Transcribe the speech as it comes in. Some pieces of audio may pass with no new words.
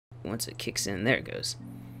once it kicks in. There it goes.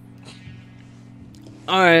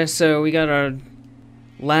 Alright, so we got our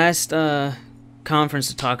last conference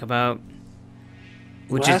to talk about.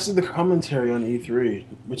 Last of the commentary on E3,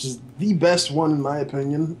 which is the best one in my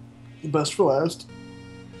opinion. Best for last.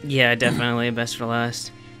 Yeah, definitely best for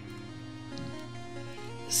last.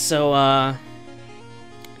 So,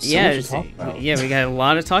 yeah, we got a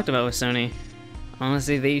lot to talk about with Sony.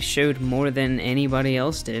 Honestly, they showed more than anybody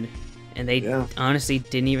else did. And they honestly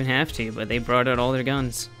didn't even have to, but they brought out all their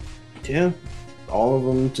guns. Yeah, all of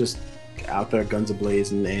them just out there, guns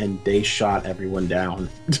ablazing, and they shot everyone down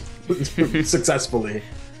successfully.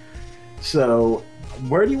 So,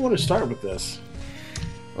 where do you want to start with this?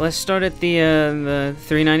 Let's start at the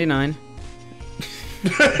 $3.99.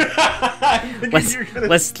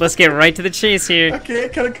 let's get right to the chase here. Okay,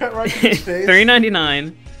 kind of cut right to the chase.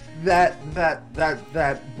 $3.99. That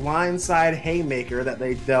blindside haymaker that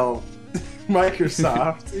they dealt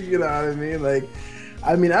Microsoft. You know what I mean? Like,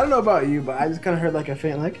 I don't know about you, but I just kind of heard like a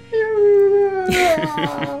fan like.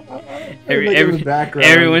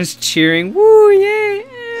 Everyone's cheering. Woo! Yeah!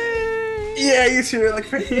 Yeah, you cheering like.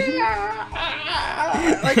 Yeah!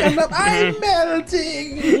 Like I'm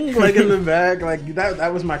melting. Like in the back, like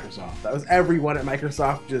that was Microsoft. That was everyone at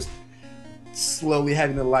Microsoft just slowly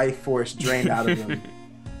having the life force drained out of them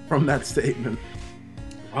from that statement.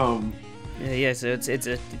 Yeah. So it's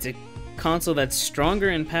a console that's stronger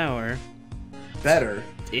in power. Better.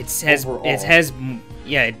 It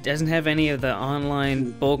doesn't have any of the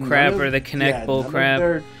online bullcrap or the Kinect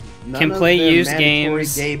bullcrap. Can play used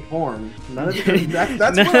games. Gay porn. None of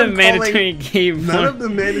the mandatory gay porn. None of the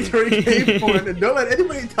mandatory gay porn. And don't let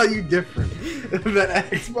anybody tell you different.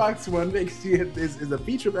 That Xbox One makes you is a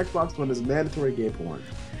feature of Xbox One is mandatory gay porn.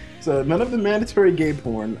 So none of the mandatory gay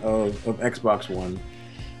porn of Xbox One.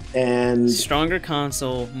 And stronger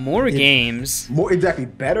console, more games.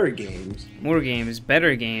 Better games. More games,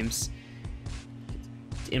 better games.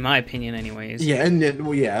 In my opinion, anyways. Yeah,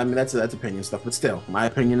 that's opinion stuff, but still, my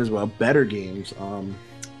opinion as well. Better games,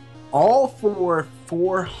 all for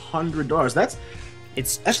 $400. That's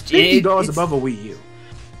 $50 above a Wii U.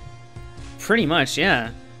 Pretty much,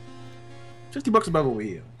 yeah. $50 above a Wii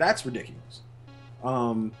U. That's ridiculous.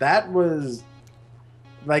 That was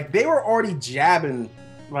like they were already jabbing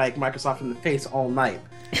like Microsoft in the face all night.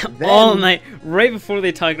 All night, right before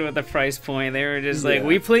they talked about the price point, they were just like,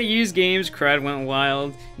 "We play used games." Crowd went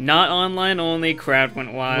wild. Not online only. Crowd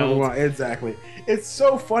went wild. Exactly. It's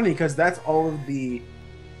so funny because that's all of the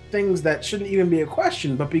things that shouldn't even be a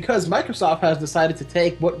question, but because Microsoft has decided to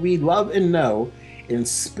take what we love and know and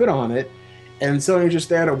spit on it, and Sony's just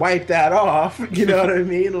there to wipe that off. You know what I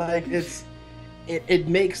mean? Like it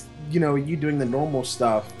makes you doing the normal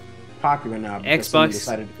stuff popular now because Xbox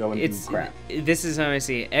decided to go and do crap. This is how I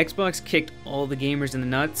see it. Xbox kicked all the gamers in the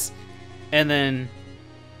nuts, and then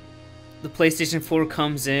the PlayStation 4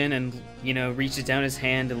 comes in and reaches down his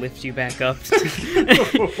hand to lift you back up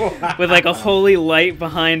with like a holy light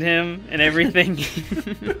behind him and everything.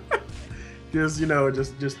 just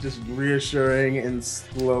reassuring and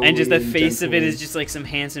slowly. And just the face gently. Of it is just like some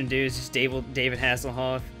handsome dudes, just David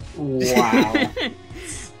Hasselhoff. Wow.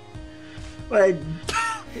 Like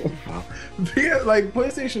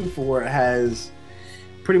PlayStation 4 has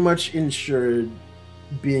pretty much ensured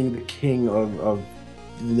being the king of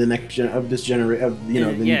the next this generation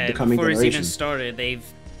the coming before generation. It's even started, they've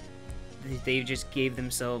just gave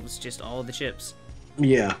themselves just all the chips.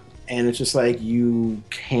 Yeah, and it's just like you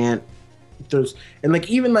can't. Because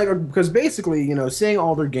basically seeing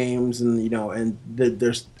all their games and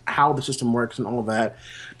there's how the system works and all that,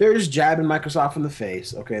 they're just jabbing Microsoft in the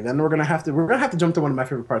face. Okay, then we're gonna have to jump to one of my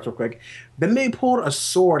favorite parts real quick. Then they pulled a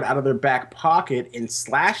sword out of their back pocket and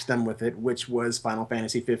slashed them with it, which was Final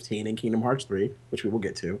Fantasy 15 and Kingdom Hearts 3, which we will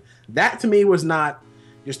get to. That to me was not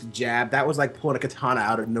just a jab. That was like pulling a katana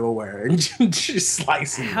out of nowhere and just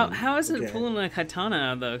slicing. How is it pulling a katana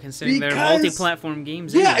out though? Considering they're multi-platform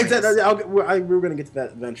games. Yeah, exactly. We were gonna get to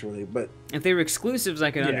that eventually, but if they were exclusives, I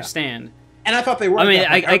could understand. And I thought they were. I mean,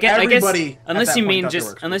 I guess unless you mean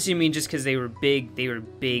just because they were big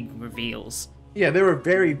reveals. Yeah, they were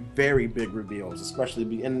very, very big reveals,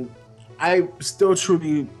 especially and I still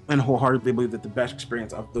truly and wholeheartedly believe that the best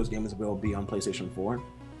experience of those games will be on PlayStation 4,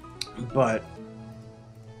 but.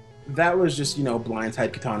 That was just,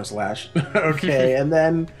 blindside katana slash. Okay, and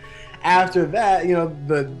then after that,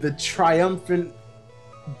 the triumphant,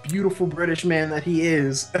 beautiful British man that he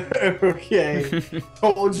is, okay,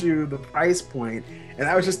 told you the price point, and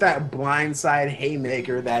that was just that blindside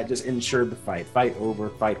haymaker that just ensured the fight. Fight over,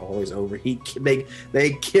 fight always over.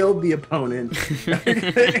 They killed the opponent.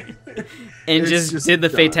 And just did the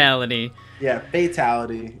fatality. Yeah,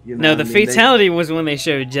 fatality. You know, No, the fatality was when they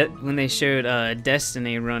showed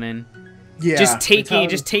Destiny running. Yeah, Just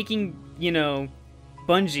taking, you know,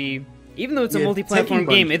 Bungie. Even though it's a multi-platform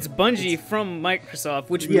game, it's Bungie from Microsoft,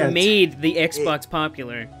 which made the Xbox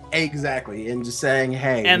popular. Exactly, and just saying,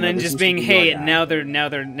 hey, and then just being, hey, now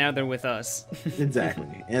they're with us.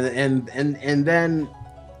 Exactly, and then,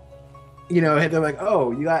 you know, they're like,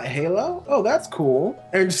 oh, you got Halo? Oh, that's cool,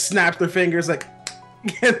 and just snap their fingers like,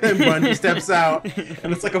 and then Bungie steps out,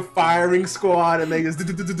 and it's like a firing squad, and they just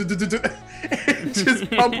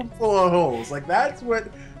pump them full of holes. Like that's what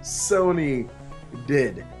Sony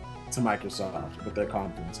did to Microsoft with their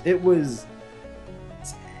conference. It was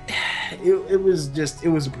brutal. It was just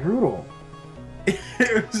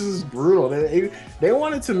brutal. They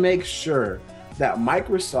wanted to make sure that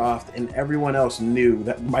Microsoft and everyone else knew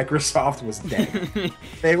that Microsoft was dead.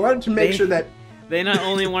 They wanted to make sure that they not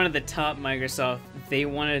only wanted to top Microsoft, they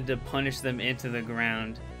wanted to punish them into the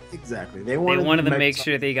ground. Exactly. They wanted to make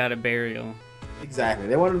sure they got a burial. Exactly.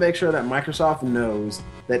 They wanted to make sure that Microsoft knows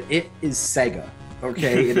that it is Sega.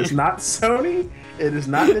 Okay, it is not Sony, it is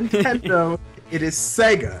not Nintendo, it is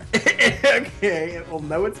Sega. Okay, it will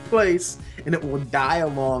know its place and it will die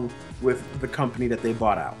along with the company that they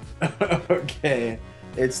bought out. Okay,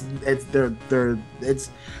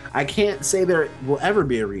 I can't say there will ever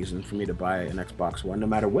be a reason for me to buy an Xbox One, no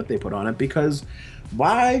matter what they put on it, because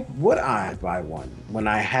why would I buy one when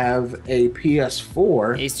I have a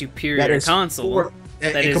PS4, a superior console,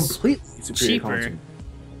 a completely superior console?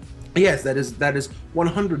 Yes, that is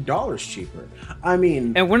 $100 cheaper. I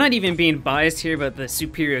mean, and we're not even being biased here about the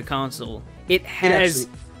superior console. It has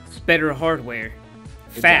better hardware.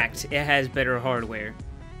 Fact, it has better hardware.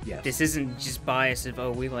 Yes. This isn't just bias of,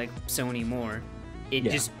 oh, we like Sony more. It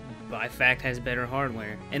just by fact has better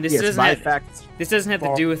hardware. And this doesn't have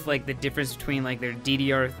to do with like the difference between like their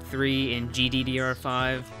DDR3 and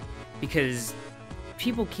GDDR5, because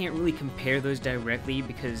people can't really compare those directly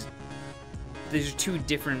because there's two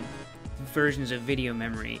different versions of video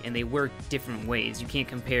memory and they work different ways. You can't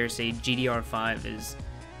compare, say, GDR5 is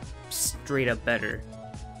straight up better.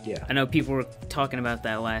 Yeah. I know people were talking about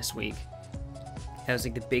that last week. That was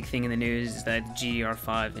like the big thing in the news, is that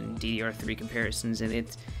GDR5 and DDR3 comparisons, and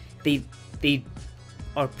they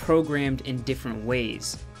are programmed in different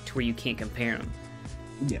ways to where you can't compare them.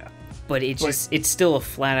 Yeah. But it's still a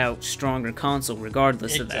flat out stronger console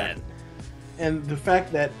regardless of that. And the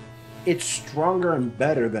fact that it's stronger and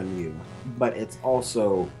better than you, but it's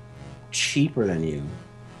also cheaper than you.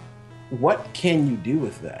 What can you do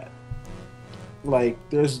with that? Like,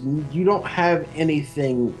 you don't have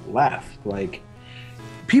anything left. Like,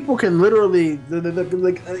 people can literally,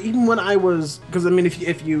 like, even when I was, because I mean,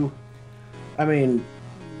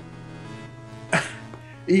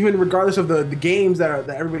 even regardless of the games that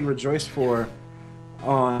everybody rejoiced for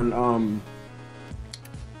on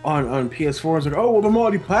PS4, it's like, oh, well, the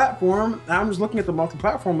multi-platform. I'm just looking at the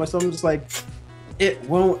multi-platform myself. I'm just like, it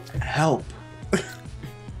won't help.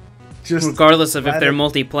 Just regardless of if they're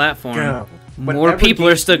multi-platform, more people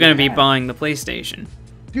are still going to be buying the PlayStation.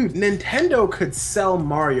 Dude, Nintendo could sell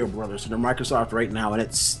Mario Brothers to Microsoft right now, and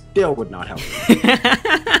it still would not help.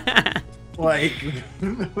 Like,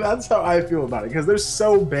 that's how I feel about it, because they're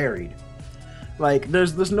so buried. Like,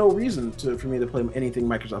 there's no reason for me to play anything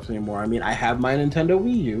Microsoft anymore. I mean, I have my Nintendo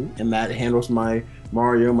Wii U, and that handles my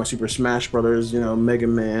Mario, my Super Smash Brothers, you know, Mega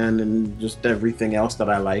Man, and just everything else that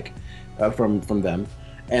I like from them.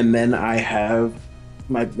 And then I have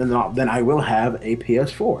then I will have a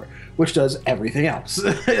PS4, which does everything else.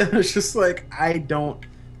 It's just like,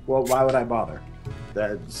 well, why would I bother?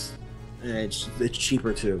 It's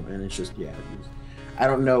cheaper too, and it's just, I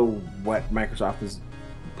don't know what Microsoft's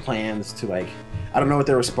plans to, like, I don't know what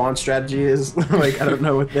their response strategy is. Like, I don't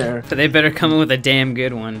know what their... But they better come in with a damn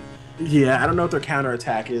good one. Yeah, I don't know what their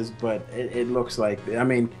counterattack is, but it looks like, I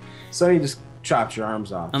mean, Sony just chopped your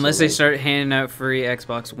arms off. Unless they start handing out free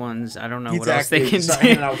Xbox Ones, I don't know what else they can do.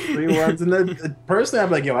 Handing out free ones, and then personally,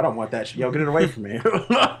 I'm like, yo, I don't want that shit. Yo, get it away from me.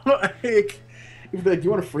 Like, you'd be like,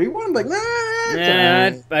 you want a free one? I'm like, nah.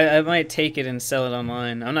 Yeah, I might take it and sell it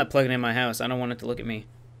online. I'm not plugging it in my house. I don't want it to look at me.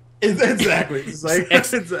 Exactly. It's like,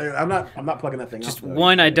 I'm not plugging that thing. Just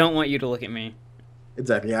one, I don't want you to look at me.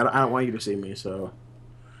 Exactly. I don't want you to see me. So,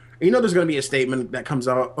 you know, there's gonna be a statement that comes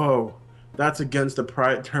out. Oh, that's against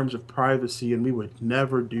the terms of privacy, and we would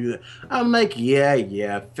never do that. I'm like, yeah.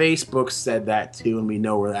 Facebook said that too, and we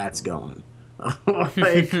know where that's going.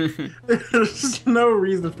 Like, there's just no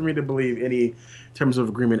reason for me to believe any terms of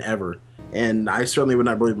agreement ever. And I certainly would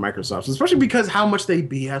not believe Microsoft, especially because how much they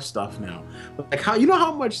BS stuff now. Like,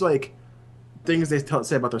 how much, like, things they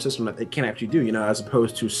say about their system that they can't actually do, you know, as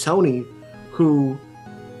opposed to Sony, who,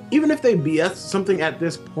 even if they BS something at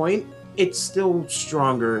this point, it's still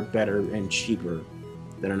stronger, better, and cheaper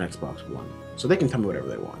than an Xbox One. So they can tell me whatever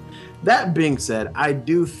they want. That being said, I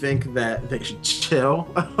do think that they should chill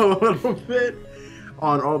a little bit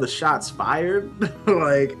on all the shots fired,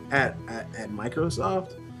 like at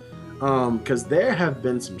Microsoft, because there have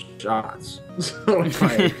been some shots. So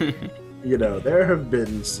like, you know, there have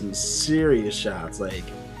been some serious shots, like.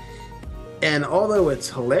 And although it's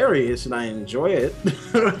hilarious and I enjoy it,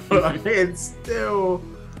 it's still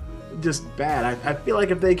just bad. I feel like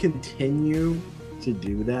if they continue to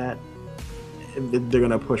do that, they're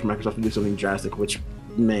gonna push Microsoft to do something drastic, which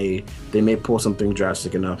they may pull something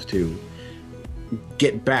drastic enough to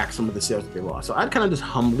get back some of the sales that they lost. So I'd kind of just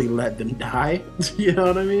humbly let them die. You know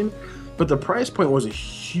what I mean? But the price point was a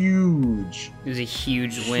huge. It was a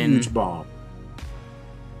huge win. Huge bomb.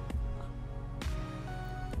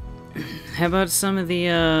 How about some of the,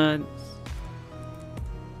 well,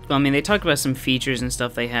 I mean, they talked about some features and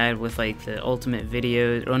stuff they had with, like, the ultimate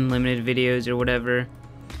videos, or unlimited videos, or whatever.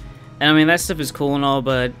 And, I mean, that stuff is cool and all,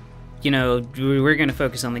 but, you know, we're going to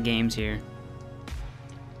focus on the games here.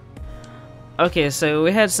 Okay, so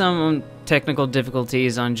we had some technical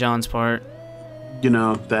difficulties on John's part. You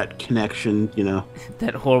know, that connection, you know.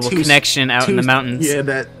 That horrible connection out in the mountains. Yeah,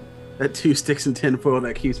 that 2 sticks and tinfoil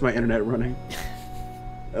that keeps my internet running.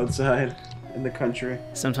 Outside in the country.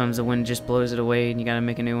 Sometimes the wind just blows it away and you gotta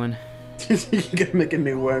make a new one. You gotta make a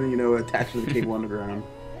new one, you know, attach to the cable underground.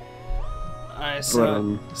 Alright,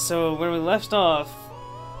 so where we left off,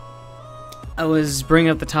 I was bringing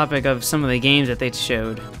up the topic of some of the games that they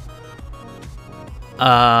showed.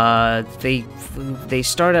 They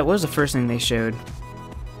started. What was the first thing they showed?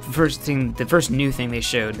 The first new thing they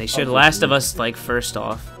showed. They showed Last of Us, like, first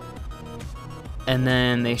off, and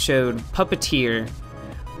then they showed Puppeteer,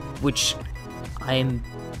 which I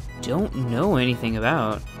don't know anything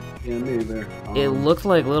about. Yeah, me either. It looked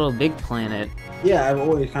like Little Big Planet. Yeah, I've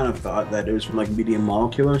always kind of thought that it was from like Media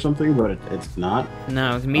Molecule or something, but it's not.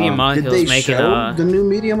 No, Media Molecule is making the new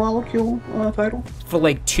Media Molecule title? For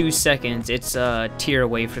like 2 seconds, it's a tier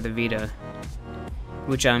away for the Vita,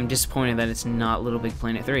 which I'm disappointed that it's not Little Big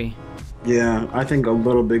Planet 3. Yeah, I think a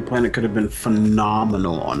Little Big Planet could have been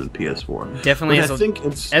phenomenal on the PS4. Definitely,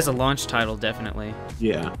 as a launch title, definitely.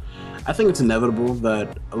 Yeah, I think it's inevitable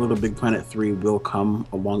that a Little Big Planet 3 will come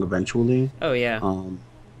along eventually. Oh yeah. And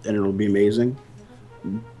it'll be amazing.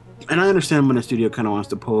 And I understand when a studio kind of wants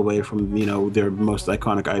to pull away from, you know, their most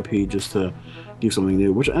iconic IP just to do something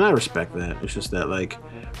new, and I respect that. It's just that, like,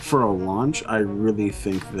 for a launch, I really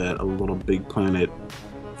think that a Little Big Planet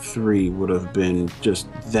 3 would have been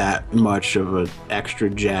just that much of an extra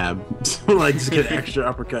jab, like just get an extra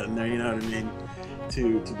uppercut in there, you know what I mean,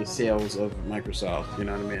 to the sales of Microsoft, you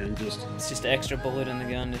know what I mean, and it's just an extra bullet in the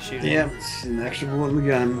gun to shoot. Yeah, it's an extra bullet in the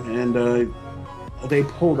gun, and they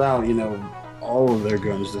pulled out, you know, all of their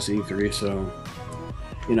guns this E3, so,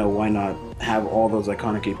 you know, why not have all those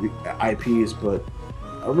iconic IPs, but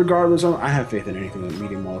regardless, I have faith in anything that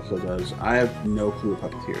Media Molecule does. I have no clue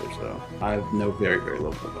what Puppeteer is, though. I know very, very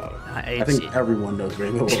little about it. I think everyone knows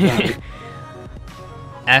very little about it.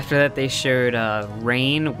 After that, they showed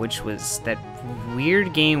Rain, which was that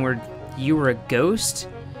weird game where you were a ghost,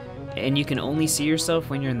 and you can only see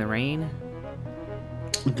yourself when you're in the rain.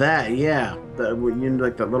 That, yeah. When you're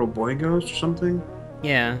like that little boy ghost or something?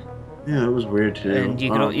 Yeah. Yeah, it was weird, too. And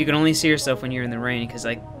you can only see yourself when you're in the rain, because,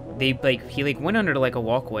 like, he went under like a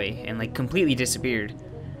walkway and like completely disappeared.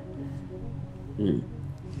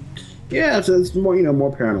 Yeah, it's more, you know,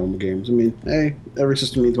 more paranormal games. I mean, hey, every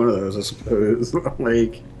system needs one of those, I suppose.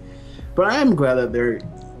 Like, but I am glad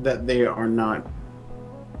that they are not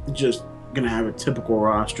just gonna have a typical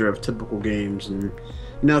roster of typical games and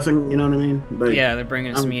nothing. You know what I mean? Like, yeah, they're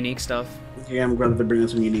bringing some unique stuff. Yeah, I'm glad that they're bringing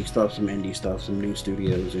some unique stuff, some indie stuff, some new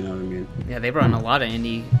studios. You know what I mean? Yeah, they brought in a lot of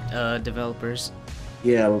indie developers.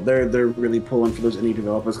 Yeah, they're really pulling for those indie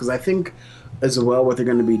developers, because I think as well what they're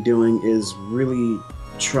going to be doing is really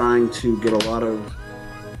trying to get a lot of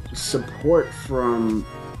support from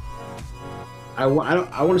I want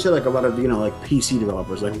to say like a lot of, you know, like PC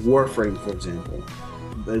developers, like Warframe, for example.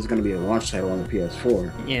 There's going to be a launch title on the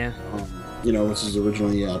PS4. Yeah. You know, this is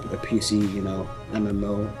originally a PC, you know,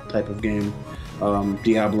 MMO type of game.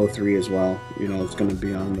 Diablo 3 as well. You know, it's going to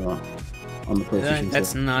be on the PlayStation.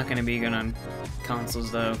 That's not going to be good on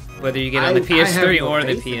consoles, though. Whether you get it on the PS3 or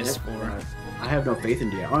the PS4. I have no faith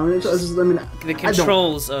in Diablo. The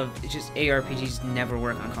controls of just ARPGs never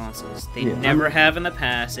work on consoles. They never have in the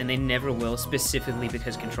past, and they never will, specifically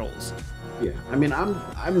because controls. Yeah, I mean,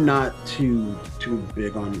 I'm not too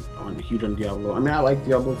big on huge on Diablo. I mean, I like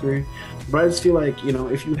Diablo 3, but I just feel like, you know,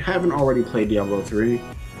 if you haven't already played Diablo 3,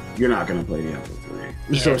 you're not gonna play Diablo 3.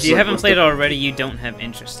 Yeah, So if you haven't played it already, you don't have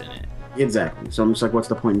interest in it. Exactly. So I'm just like, what's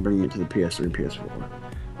the point in bringing it to the PS3 and PS4?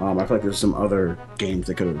 I feel like there's some other games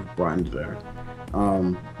they could have brought into there.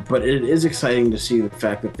 But it is exciting to see the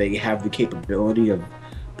fact that they have the capability of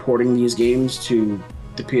porting these games to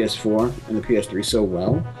the PS4 and the PS3 so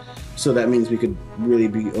well. So that means we could really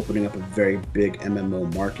be opening up a very big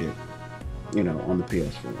MMO market, you know, on the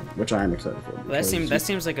PS4, which I am excited for. Well, that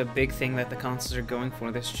seems like a big thing that the consoles are going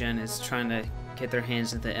for this gen, is trying to get their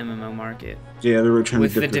hands into the MMO market. Yeah, they were trying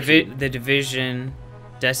with to the Division.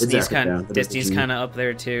 Destiny's kind of up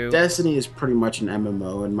there too. Destiny is pretty much an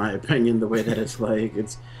MMO in my opinion. The way that it's like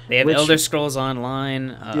they have Elder Scrolls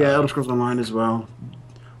Online. Yeah, Elder Scrolls Online as well.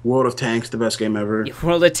 World of Tanks, the best game ever.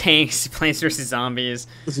 World of Tanks, Plants vs Zombies.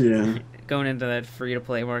 Yeah, going into that free to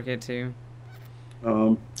play market too.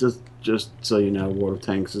 Just so you know, World of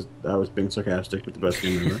Tanks is, I was being sarcastic, but the best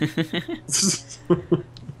game ever.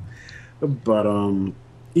 But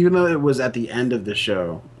even though it was at the end of the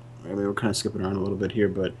show. I mean, we're kind of skipping around a little bit here,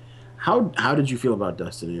 but how did you feel about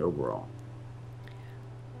Destiny overall?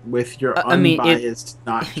 With your unbiased,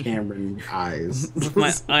 not Cameron eyes. With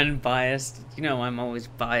my unbiased, you know, I'm always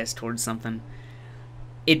biased towards something.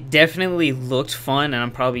 It definitely looked fun, and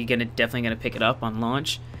I'm probably definitely gonna pick it up on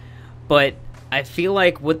launch. But I feel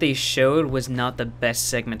like what they showed was not the best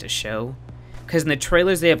segment to show, because in the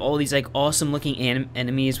trailers they have all these like awesome looking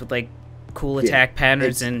enemies with like cool attack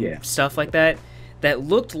patterns and stuff like that. That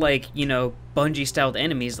looked like, you know, Bungie-styled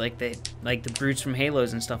enemies, like the brutes from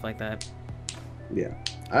Halos and stuff like that. Yeah,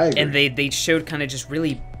 I agree. And they showed kind of just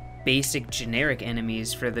really basic, generic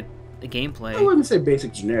enemies for the gameplay. I wouldn't say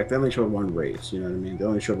basic, generic. They only showed one race, you know what I mean? They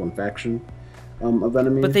only showed one faction of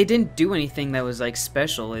enemies. But they didn't do anything that was, like,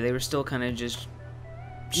 special. They were still kind of just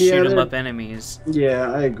shoot-em-up enemies.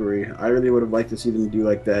 Yeah, I agree. I really would have liked to see them do,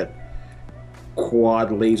 like, that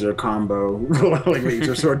quad laser combo, like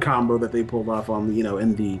laser sword combo that they pulled off on, you know,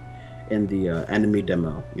 in the enemy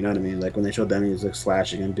demo. You know what I mean? Like when they showed the enemies like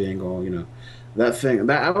slashing and being all, you know, that thing.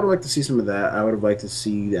 That I would have liked to see some of that. I would have liked to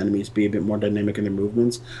see the enemies be a bit more dynamic in their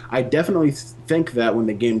movements. I definitely think that when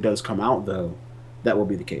the game does come out, though, that will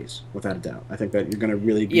be the case without a doubt. I think that you're going to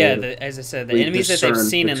really be as I said, the enemies that they've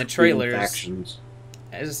seen in the trailers.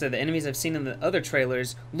 As I said, the enemies I've seen in the other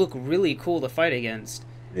trailers look really cool to fight against.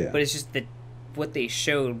 Yeah. But it's just that what they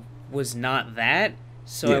showed was not that,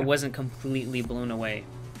 so I wasn't completely blown away.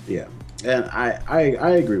 Yeah, and I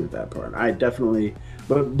agree with that part. I definitely,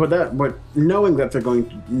 but knowing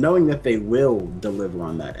that they will deliver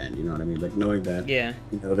on that end, you know what I mean? Like knowing that, you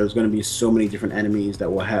know, there's going to be so many different enemies that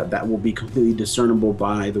will be completely discernible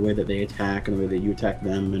by the way that they attack and the way that you attack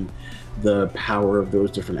them and the power of those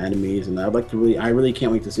different enemies. And I really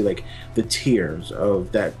can't wait to see like the tiers of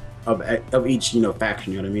each, you know,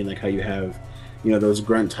 faction. You know what I mean? Like how you have, you know, those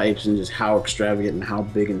grunt types and just how extravagant and how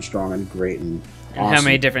big and strong and great and awesome. How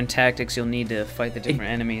many different tactics you'll need to fight the different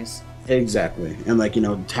enemies. Exactly. And like, you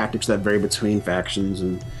know, tactics that vary between factions.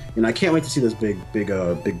 And, you know, I can't wait to see those big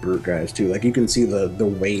brute guys too. Like you can see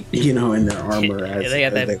the weight, you know, in their armor. They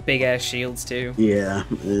got that big ass shields too. Yeah,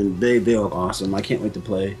 and they look awesome. I can't wait to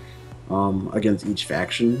play against each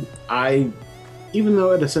faction. Even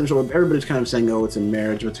though at Essential, everybody's kind of saying, oh, it's a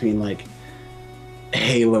marriage between like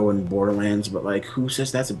Halo and Borderlands, but like who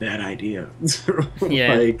says that's a bad idea?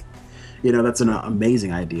 Yeah. Like, you know, that's an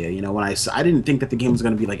amazing idea. You know, when I didn't think that the game was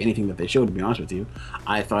going to be like anything that they showed, to be honest with you.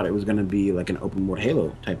 I thought it was going to be like an open world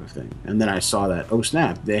Halo type of thing. And then I saw that, oh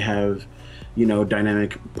snap, they have, you know,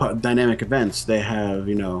 dynamic events. They have,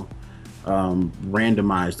 you know,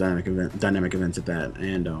 randomized dynamic events at that,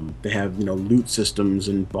 and they have, you know, loot systems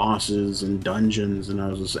and bosses and dungeons,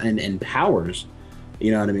 and and powers.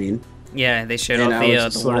 You know what I mean? Yeah, they showed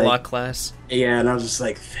off the Warlock class. Yeah, and I was just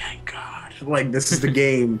like, thank God. Like, this is the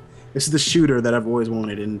game. This is the shooter that I've always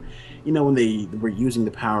wanted. And, you know, when they were using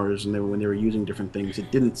the powers and when they were using different things,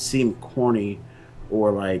 it didn't seem corny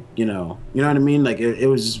or like, you know what I mean? Like, it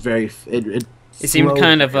was just very... It seemed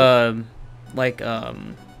kind of, like,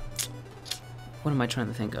 what am I trying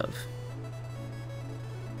to think of?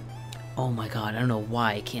 Oh my God, I don't know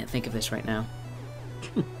why I can't think of this right now.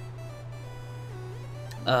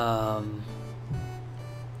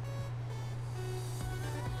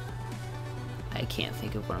 I can't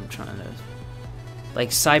think of what I'm trying to... Like,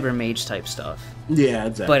 cyber mage type stuff. Yeah,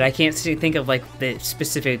 exactly. But I can't think of, like, the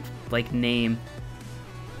specific, like, name.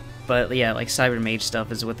 But, yeah, like, cyber mage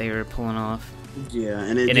stuff is what they were pulling off. Yeah,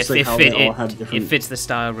 and it And just like how they all have different. it fits the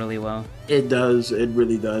style really well. It does. It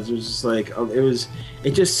really does. It was just like it was.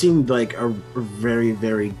 It just seemed like a very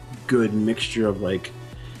very good mixture of like,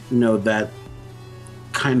 that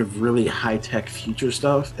kind of really high tech future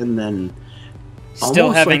stuff, and then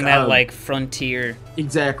Still having that like frontier.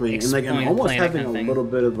 Exactly, and almost having a little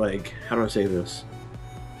bit of like, how do I say this?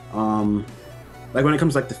 Like when it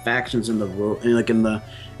comes to, like the factions and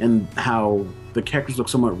and how the characters look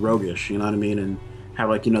somewhat roguish, you know what I mean, and have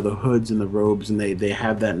like the hoods and the robes, and they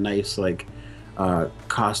have that nice like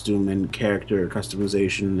costume and character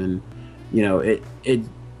customization, and it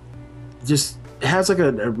just has like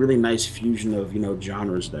a really nice fusion of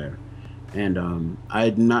genres there. And I'm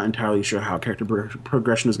not entirely sure how character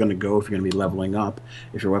progression is going to go, if you're going to be leveling up,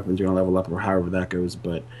 if your weapons are going to level up, or however that goes.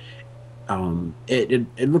 But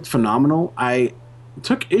it looked phenomenal. I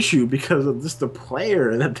took issue because of just the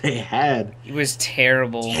player that they had. It was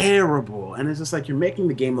terrible. Terrible. And it's just like, you're making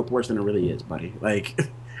the game look worse than it really is, buddy. Like,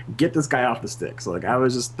 get this guy off the stick. So like, I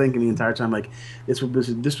was just thinking the entire time, like, this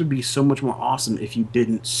would be so much more awesome if you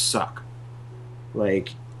didn't suck.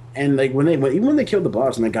 Like, and like even when they killed the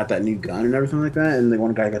boss and they got that new gun and everything like that, and the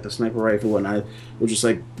one guy got the sniper rifle, and I was just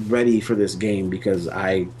like ready for this game, because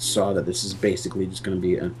I saw that this is basically just going to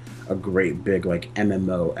be a great big like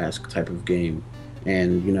MMO-esque type of game.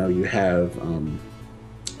 And you have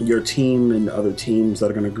your team and other teams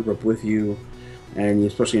that are going to group up with you, and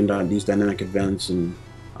especially in these dynamic events, and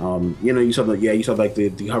you saw like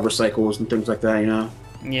the hover cycles and things like that,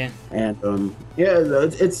 Yeah. And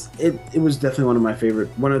it was definitely one of my favorite,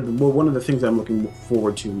 one of the things I'm looking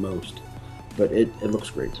forward to most. But it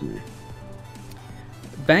looks great to me.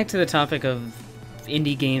 Back to the topic of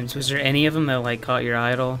indie games, was there any of them that like caught your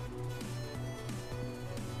eye at all?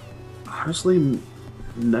 Honestly,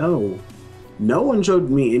 no. No one showed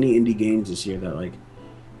me any indie games this year that like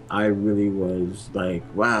I really was like,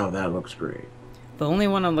 wow, that looks great. The only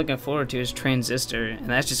one I'm looking forward to is Transistor, and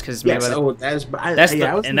that's just because it's it's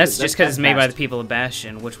made by the people of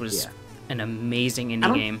Bastion, which was an amazing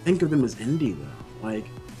indie game. I don't think of them as indie though. Like,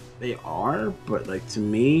 they are, but like to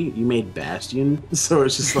me, you made Bastion, so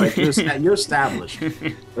it's just like you're established.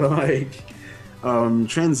 Like,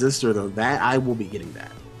 Transistor though, that I will be getting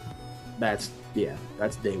that. That's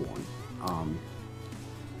day one.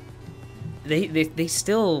 They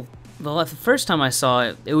still. The first time I saw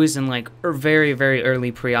it, it was in like very, very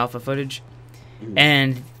early pre-alpha footage,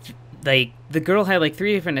 and like the girl had like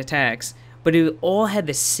 3 different attacks, but it all had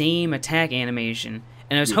the same attack animation.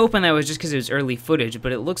 And I was hoping that was just because it was early footage,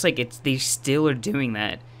 but it looks like they still are doing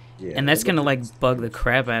that, and that's gonna like bug the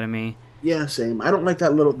crap out of me. Yeah, same. I don't like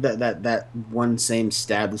that little that one same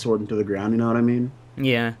stab the sword into the ground. You know what I mean?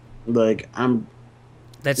 Yeah. Like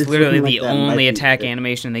That's literally the only attack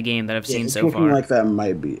animation in the game that I've seen so far. Like that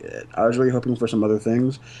might be it. I was really hoping for some other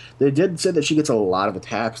things. They did say that she gets a lot of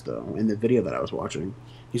attacks though in the video that I was watching.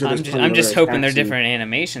 I'm just hoping they're different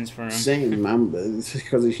animations for him. Same,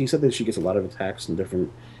 because he said that she gets a lot of attacks and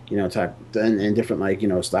different, attack and different like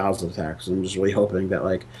styles of attacks. I'm just really hoping that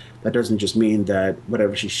like that doesn't just mean that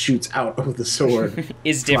whatever she shoots out of the sword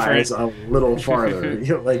is different, a little farther.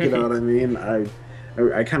 Like, you know what I mean? I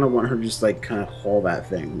kind of want her to just like kind of haul that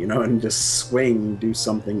thing, and just swing and do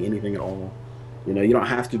something, anything at all. You don't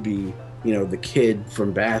have to be, the kid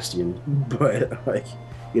from Bastion, but like,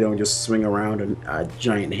 just swing around a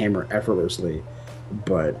giant hammer effortlessly.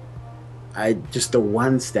 But the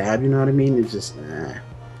one stab, you know what I mean? It's just, I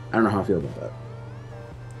don't know how I feel about that.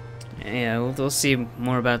 Yeah, we'll see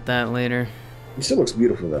more about that later. It still looks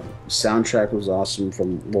beautiful though. The soundtrack was awesome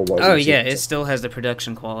from World War. Oh yeah, it still has the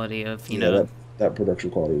production quality of that production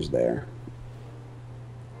quality is there.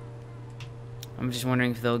 I'm just wondering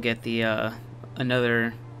if they'll get the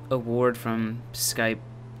another award from Skype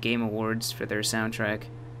Game Awards for their soundtrack.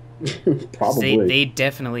 Probably. They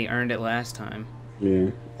definitely earned it last time. Yeah,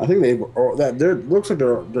 I think looks like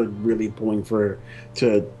they're really pulling to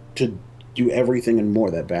do everything and more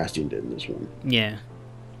that Bastion did in this one. Yeah.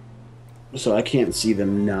 So I can't see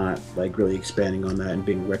them not like really expanding on that and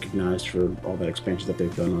being recognized for all that expansion that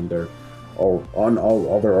they've done on their all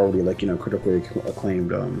their already like critically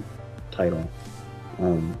acclaimed title.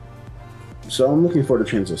 So I'm looking forward to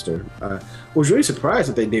Transistor. Was really surprised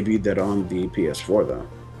that they debuted that on the PS4 though.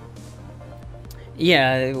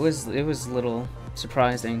 Yeah, it was a little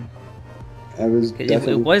surprising. It was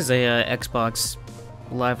a Xbox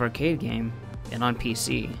Live Arcade game and on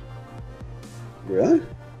PC. Really?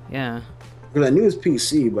 Yeah. Because I knew it was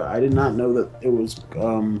PC, but I did not know that it was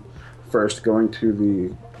first going to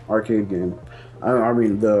the arcade game. I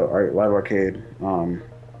mean the Live Arcade.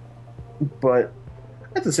 But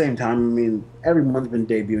At the same time, I mean, everyone's been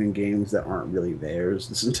debuting games that aren't really theirs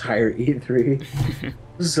this entire E3.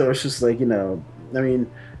 So it's just like, I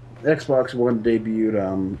mean, Xbox One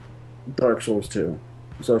debuted Dark Souls 2.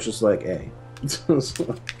 So it's just like, hey. So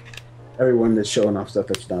everyone that's showing off stuff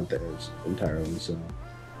that's not theirs entirely. So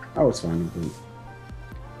I was fine with it.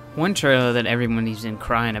 One trailer that everybody's been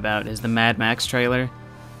crying about is the Mad Max trailer.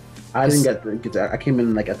 I didn't get that. I came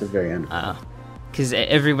in like at the very end. Because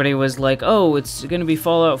everybody was like, oh, it's going to be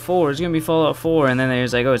Fallout 4, it's going to be Fallout 4, and then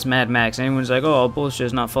there's like, oh, it's Mad Max, and everyone's like, oh, bullshit,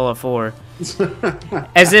 it's not Fallout 4.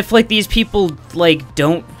 As if, like, these people, like,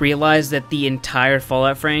 don't realize that the entire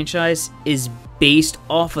Fallout franchise is based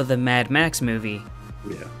off of the Mad Max movie.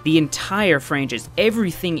 Yeah. The entire franchise,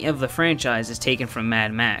 everything of the franchise is taken from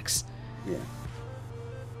Mad Max. Yeah.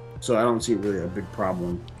 So I don't see really a big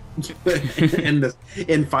problem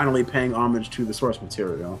in finally paying homage to the source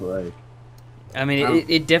material, like... I mean,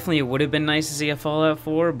 it definitely would have been nice to see a Fallout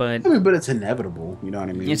 4, but... I mean, but it's inevitable, you know what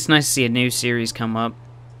I mean? It's nice to see a new series come up.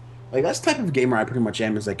 Like, that's the type of gamer I pretty much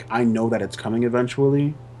am, is like, I know that it's coming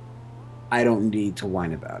eventually. I don't need to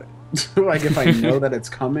whine about it. Like, if I know that it's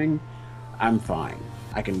coming, I'm fine.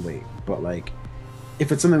 I can wait. But, like,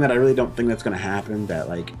 if it's something that I really don't think that's going to happen, that,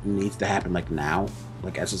 like, needs to happen, like, now,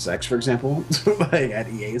 like SSX, for example, like, at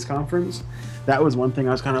EA's conference, that was one thing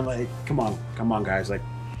I was kind of like, come on, guys, like,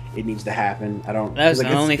 it needs to happen. I don't... That was like,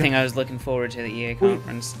 the only thing I was looking forward to the EA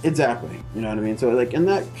conference. Exactly. You know what I mean? So, like, in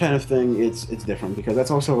that kind of thing, it's different, because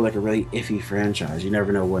that's also, like, a really iffy franchise. You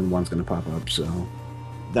never know when one's going to pop up, so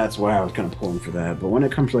that's why I was kind of pulling for that. But when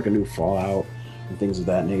it comes to, like, a new Fallout and things of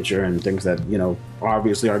that nature, and things that,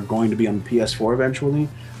 obviously are going to be on PS4 eventually,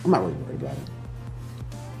 I'm not really worried about it.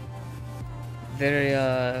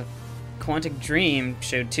 Their, Quantic Dream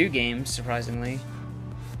showed 2 games, surprisingly.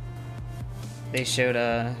 They showed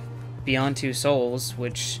Beyond Two Souls,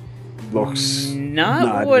 which looks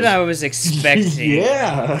not what I was expecting.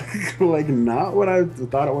 Yeah, like not what I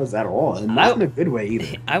thought it was at all, and not in a good way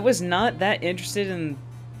either. I was not that interested in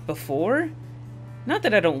before. Not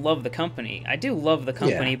that I don't love the company. I do love the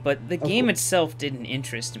company, but the game itself didn't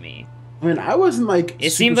interest me. I mean, I wasn't like...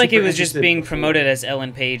 It seemed like it was just being promoted as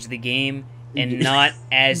Ellen Page, the game, and not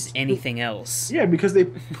as anything else. Yeah, because they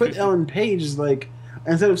put Ellen Page as, like...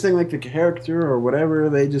 Instead of saying, like, the character or whatever,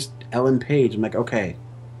 they just Ellen Page. I'm like, okay,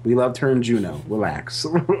 we loved her in Juno. Relax.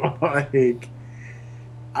 Like,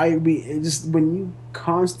 when you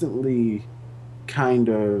constantly kind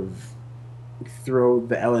of throw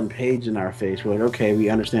the Ellen Page in our face, we're like, okay, we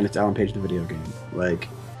understand it's Ellen Page, the video game. Like,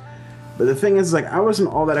 but the thing is, like, I wasn't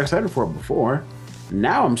all that excited for it before.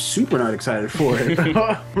 Now I'm super not excited for it.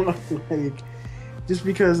 Like, just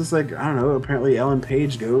because it's like, I don't know, apparently Ellen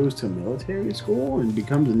Page goes to military school and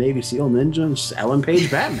becomes a Navy SEAL ninja and just Ellen Page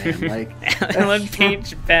Batman. Like, Ellen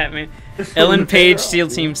Page Batman. Ellen Page SEAL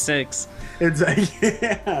Team 6. It's like,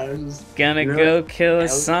 yeah. Just, gonna go kill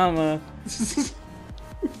Osama. This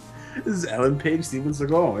is Ellen Page, Steven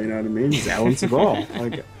Seagal, you know what I mean? It's Ellen Seagal.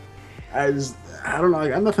 Like, I don't know,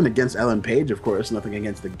 like, I'm nothing against Ellen Page, of course, nothing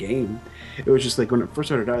against the game. It was just like, when it first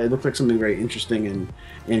started out, it looked like something very interesting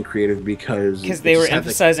and creative, because they were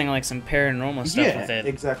emphasizing like some paranormal stuff with it.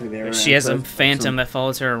 Exactly. They were she has a phantom that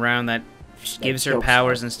follows her around that gives her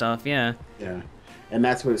powers and stuff. Yeah. And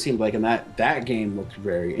that's what it seemed like, and that game looked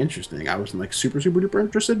very interesting. I wasn't like super duper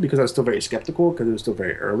interested, because I was still very skeptical, because it was still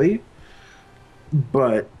very early.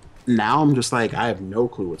 But now I'm just like, I have no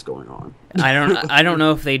clue what's going on. I don't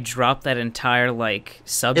know if they dropped that entire like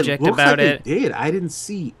subject about it. They did. I didn't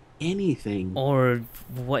see anything. Or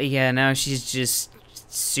what? Yeah, now she's just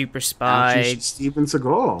super spy. She's Steven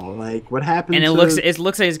Seagal. Like, what happened? And it looks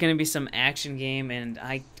like it's gonna be some action game, and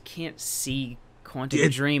I can't see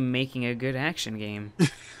Quantic Dream making a good action game.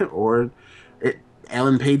 Or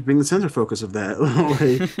Ellen Page being the center focus of that.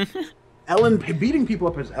 Like, beating people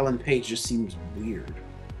up as Ellen Page just seems weird.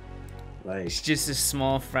 Like, she's just a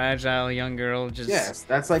small, fragile young girl, just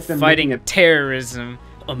that's like them fighting terrorism.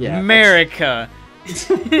 America.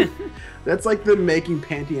 That's like them making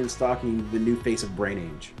Panty and Stocking the new face of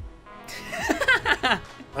Brain Age.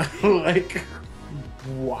 Like,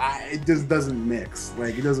 why? It just doesn't mix.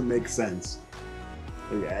 Like, it doesn't make sense.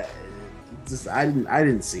 Like, I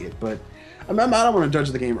didn't see it, but I don't want to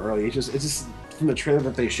judge the game early. It's just from the trailer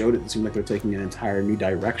that they showed, it seemed like they're taking an entire new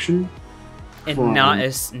direction. And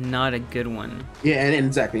not a good one. Yeah, and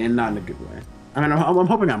exactly, and not in a good way. I mean, I'm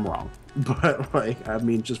hoping I'm wrong, but like, I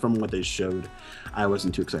mean, just from what they showed, I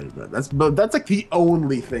wasn't too excited about it. That's like the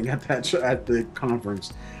only thing at the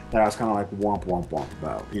conference that I was kind of like womp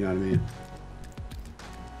about. You know what I mean?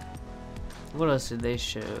 What else did they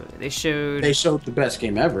show? They showed the best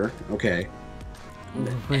game ever. Okay.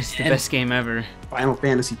 It's the best game ever. Final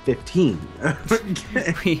Fantasy 15.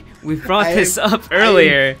 we brought this up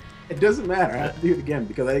earlier. It doesn't matter. I have to do it again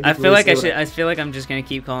because I feel like I feel like I'm just gonna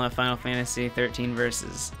keep calling it Final Fantasy 13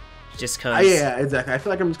 Versus, just cause. Yeah, exactly. I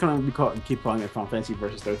feel like I'm just gonna keep calling it Final Fantasy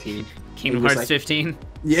Versus 13. Kingdom Hearts 15.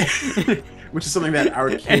 Yeah, which is something that our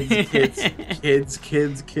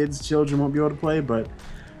children won't be able to play. But,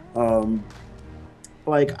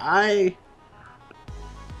 like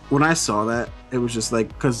when I saw that, it was just like,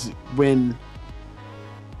 because when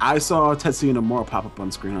I saw Tetsuya Nomura pop up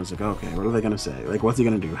on screen, I was like, okay, what are they gonna say? Like, what's he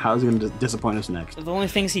gonna do? How is he gonna disappoint us next? The only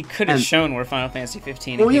things he could have shown were Final Fantasy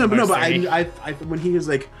 15. Well, yeah, but no, but I when he was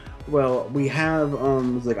like, well, we have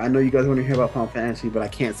was like, I know you guys want to hear about Final Fantasy, but I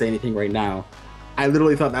can't say anything right now. I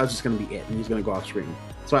literally thought that was just gonna be it, and he's gonna go off screen.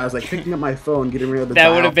 So I was like picking up my phone, getting rid of the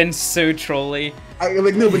dial. That would have been so trolly.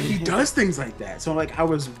 No, but he does things like that. So like I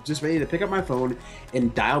was just ready to pick up my phone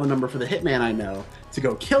and dial the number for the hitman I know to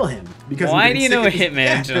go kill him. Because why do you know a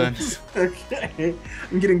hitman, John? Okay,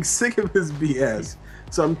 I'm getting sick of his BS.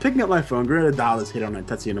 So I'm picking up my phone, going to dial this hit on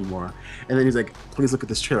Tetsuya Nomura, and then he's like, "Please look at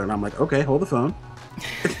this trailer," and I'm like, "Okay, hold the phone."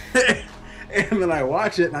 And then I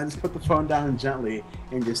watch it, and I just put the phone down gently,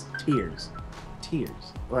 and just tears.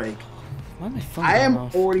 Like, I am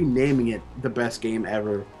already naming it the best game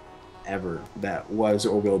ever that was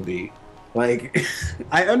or will be. Like,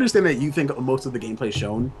 I understand that you think most of the gameplay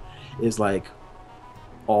shown is like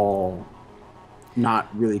all not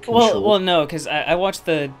really controlled. Well, no, because I watched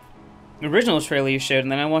the original trailer you showed,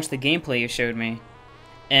 and then I watched the gameplay you showed me,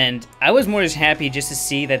 and I was more just happy just to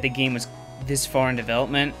see that the game was this far in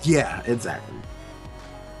development. Yeah, exactly.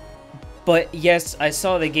 But yes, I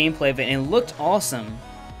saw the gameplay of it, and it looked awesome.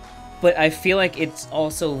 But I feel like it's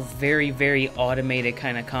also very, very automated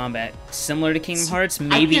kind of combat, similar to Kingdom Hearts,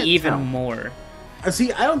 maybe even more.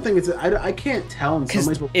 See, I don't think it's. I can't tell in some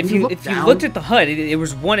ways. But if you looked at the HUD, it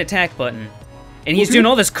was one attack button, and he's doing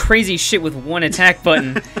all this crazy shit with one attack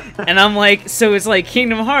button, and I'm like, so it's like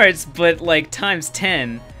Kingdom Hearts, but like times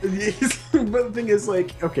 10. But the thing is,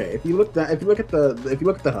 like, okay, if you look at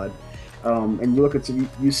the HUD, and you look at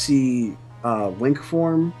you see link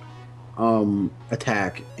form,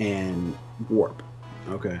 attack, and warp.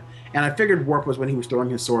 Okay, and I figured warp was when he was throwing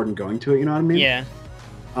his sword and going to it. You know what I mean? Yeah.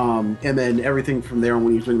 And then everything from there on,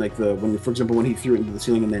 when he was doing like for example, when he threw it into the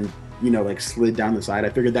ceiling and then like slid down the side, I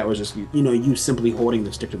figured that was just you simply holding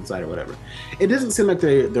the stick to the side or whatever. It doesn't seem like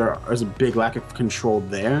there is a big lack of control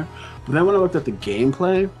there. But then when I looked at the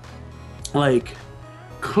gameplay, like,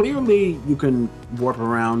 clearly you can warp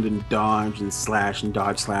around and dodge and slash and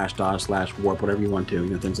dodge slash warp, whatever you want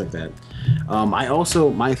to, things like that.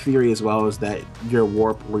 My theory as well is that your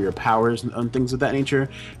warp or your powers and things of that nature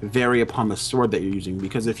vary upon the sword that you're using,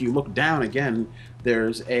 because if you look down again,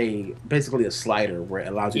 there's basically a slider where it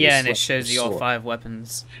allows you to and it shows you all 5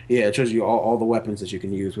 weapons. Yeah, it shows you all the weapons that you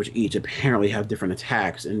can use, which each apparently have different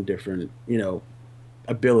attacks and different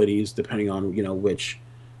abilities depending on which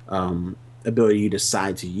ability you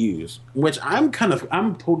decide to use, which I'm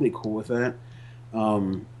totally cool with that.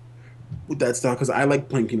 With that stuff, because I like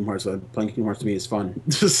playing Kingdom Hearts. So playing Kingdom Hearts to me is fun.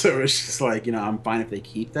 So it's just like, I'm fine if they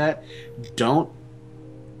keep that. Don't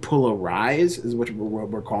pull a rise is what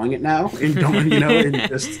we're calling it now, and don't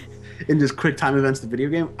in just quick time events the video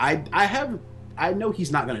game. I know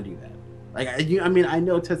he's not gonna do that. Like I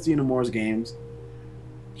know Tetsuya Nomura's games.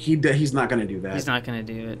 He's not gonna do that. He's not gonna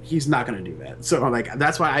do it. He's not gonna do that. So like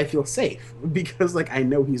that's why I feel safe, because like I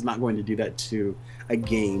know he's not going to do that to a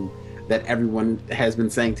game that everyone has been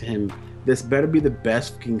saying to him, this better be the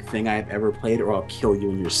best fucking thing I've ever played or I'll kill you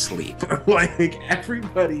in your sleep. Like,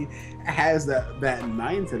 everybody has that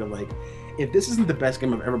mindset of like, if this isn't the best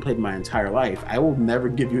game I've ever played in my entire life, I will never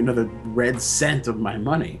give you another red cent of my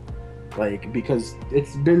money. Like, because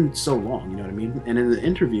it's been so long, you know what I mean? And in the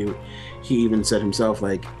interview, he even said himself,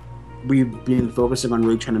 like, we've been focusing on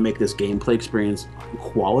really trying to make this gameplay experience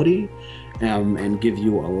quality, and give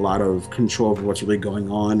you a lot of control over what's really going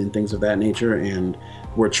on and things of that nature, and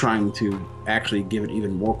we're trying to actually give it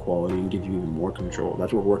even more quality and give you even more control.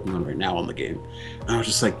 That's what we're working on right now on the game. And I was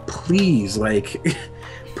just like, please, like,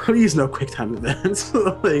 please no quick time events.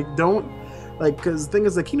 Like, don't, like, because the thing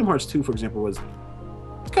is, like, Kingdom Hearts 2, for example, it's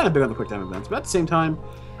kind of big on the quick time events, but at the same time,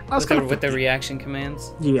 I was with the reaction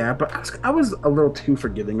commands. Yeah, but I was a little too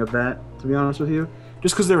forgiving of that, to be honest with you,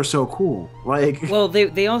 just because they were so cool. Like, well,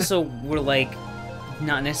 they also were like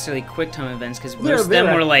not necessarily quick time events, because most of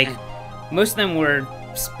them were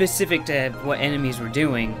specific to what enemies were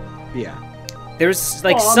doing. Yeah. There's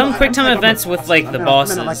like some quick time events with like the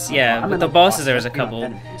bosses. Yeah, with the bosses there was a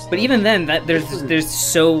couple. But even then, that there's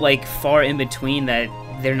so like far in between that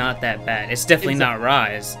they're not that bad. It's definitely not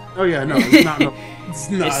Rise. Oh yeah, no, it's not. No, it's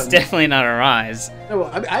not. It's definitely not a Rise. No,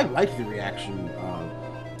 I like the reaction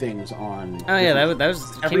things on. Oh yeah, that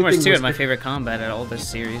was Kingdom Hearts 2 had my favorite combat at all this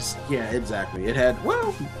series. Yeah, exactly. It had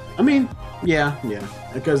I mean, yeah,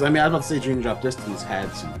 because I was about to say Dream Drop Distance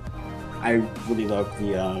had some. I really love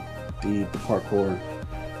the parkour.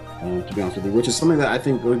 To be honest with you, which is something that I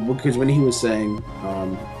think, because when he was saying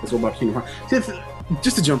it's all about Kingdom Hearts,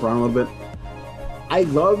 just to jump around a little bit, I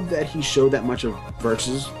love that he showed that much of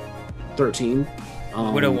Versus 13.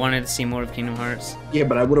 Would have wanted to see more of Kingdom Hearts. Yeah,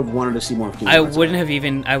 but I would have wanted to see more of Kingdom Hearts.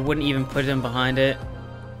 I wouldn't even put him behind it.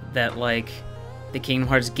 That like the Kingdom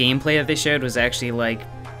Hearts gameplay that they showed was actually like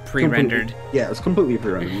pre-rendered. Yeah, it was completely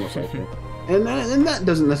pre-rendered, most likely. and that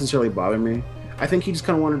doesn't necessarily bother me. I think he just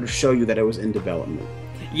kind of wanted to show you that it was in development.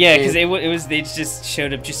 Yeah, because they just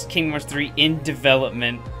showed up just Kingdom Hearts 3 in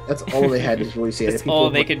development. That's all they had to really say. That's all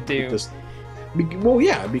they could do. Well,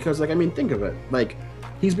 yeah, because like I mean, think of it. Like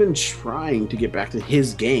he's been trying to get back to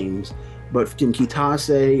his games, but fucking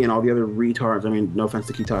Kitase and all the other retards. I mean, no offense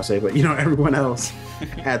to Kitase, but everyone else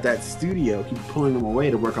at that studio keep pulling them away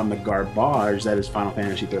to work on the garbage that is Final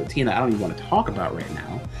Fantasy 13. I don't even want to talk about right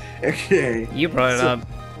now. Okay, you brought it up.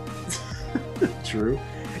 True.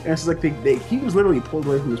 And it's like he was literally pulled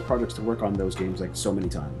away from his projects to work on those games like so many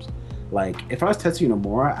times. Like if I was Tetsuya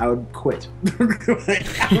Nomura, I would quit.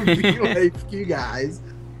 Like, I would be like, you guys,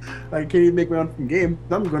 like, can you make my own game?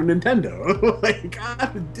 I'm going to Nintendo.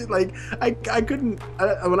 I couldn't.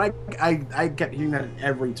 When I kept hearing that at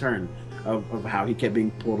every turn of how he kept being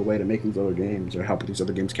pulled away to make these other games or help with these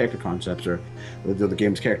other games' character concepts or the other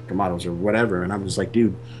games' character models or whatever, and I'm just like,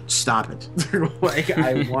 dude, stop it. Like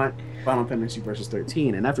I want Final Fantasy Versus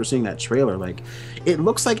 13, and after seeing that trailer, like, it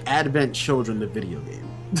looks like Advent Children, the video game.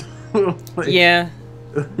 Like, yeah.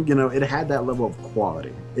 It had that level of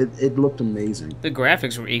quality. It looked amazing. The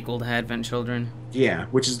graphics were equal to Advent Children. Yeah,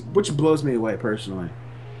 which blows me away personally.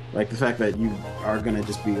 Like the fact that you are gonna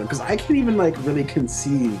just be, because I can't even like really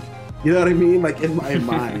conceive. You know what I mean? Like in my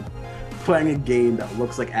mind, playing a game that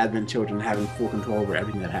looks like Advent Children, having full control over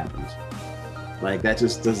everything that happens. Like that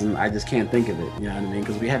just doesn't. I just can't think of it. You know what I mean?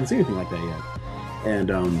 Because we haven't seen anything like that yet. And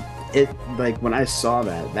it like when I saw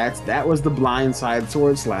that was the blind side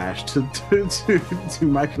sword slash to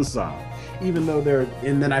Microsoft. Even though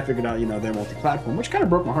and then I figured out they're multi-platform, which kind of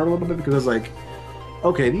broke my heart a little bit because I was like,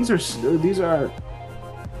 okay, these are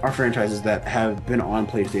our franchises that have been on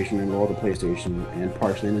PlayStation and rolled to PlayStation and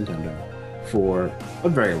partially Nintendo for a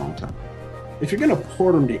very long time. If you're gonna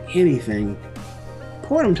port them to anything,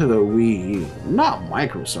 port them to the Wii U, not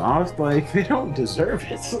Microsoft. Like they don't deserve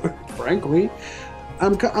it, frankly.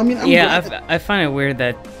 I find it weird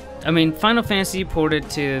that, Final Fantasy ported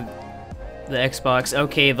to the Xbox.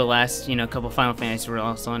 Okay, the last couple Final Fantasies were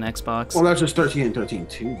also on Xbox. Well, that's just 13 and 13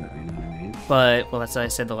 too, though. You know what I mean? But that's what I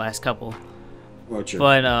said. The last couple. Well, true.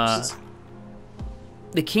 But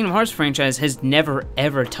the Kingdom Hearts franchise has never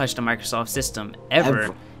ever touched a Microsoft system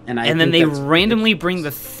ever. And then they randomly bring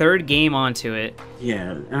the third game onto it.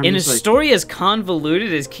 Yeah. In a story as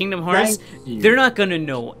convoluted as Kingdom Hearts, they're not going to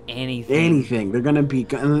know anything. They're going to be...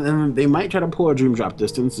 And they might try to pull a Dream Drop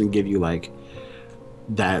Distance and give you, like,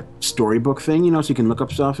 that storybook thing, so you can look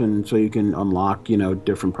up stuff and so you can unlock,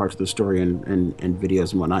 different parts of the story and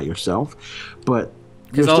videos and whatnot yourself. But...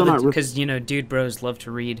 Because dude bros love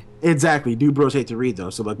to read. Exactly, dude bros hate to read though.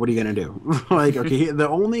 So like, what are you gonna do? Like, okay, the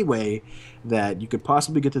only way that you could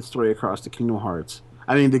possibly get the story across to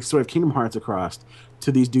the story of Kingdom Hearts across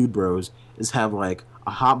to these dude bros is have like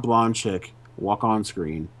a hot blonde chick walk on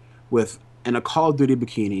screen in a Call of Duty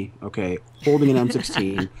bikini, okay, holding an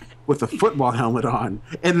M16 with a football helmet on,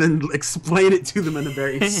 and then explain it to them in a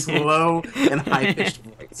very slow and high-pitched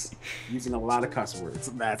voice, using a lot of cuss words.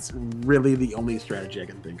 That's really the only strategy I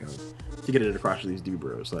can think of to get it across to these dude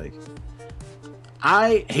bros. Like,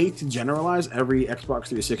 I hate to generalize every Xbox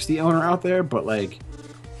 360 owner out there, but like,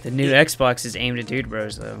 the new Xbox is aimed at dude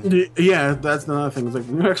bros, though. Yeah, that's another thing. It's like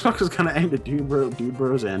the new Xbox is kind of aimed at dude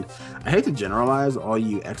bros, and I hate to generalize all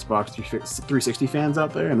you Xbox 360 fans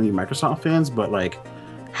out there and you Microsoft fans, but like,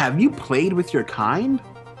 have you played with your kind?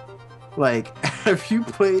 Like, have you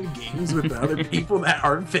played games with other people that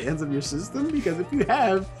aren't fans of your system? Because if you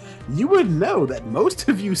have, you would know that most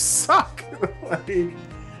of you suck. Like,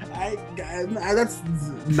 that's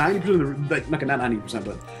 90% of the, like, not 90%,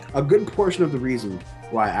 but a good portion of the reason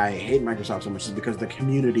why I hate Microsoft so much is because the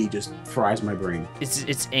community just fries my brain.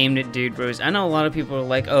 It's aimed at dude bros. I know a lot of people are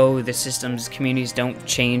like, oh, the system's communities don't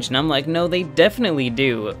change, and I'm like, no, they definitely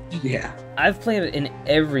do. Yeah. I've played it in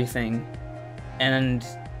everything, and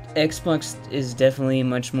Xbox is definitely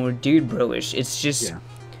much more dude bro-ish. It's just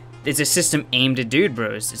it's a system aimed at dude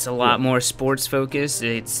bros. It's a lot more sports focused.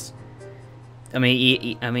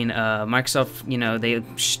 Microsoft, you know, they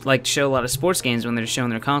like to show a lot of sports games when they're showing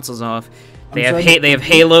their consoles off. They have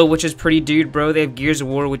Halo, which is pretty dude bro. They have Gears of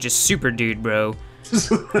War, which is super dude bro.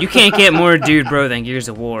 You can't get more dude bro than Gears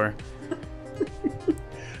of War.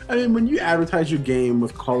 I mean, when you advertise your game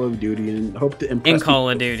with Call of Duty and hope to impress in Call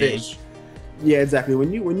of Duty, fish, yeah, exactly.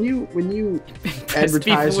 When you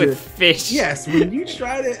advertise with fish, yes, when you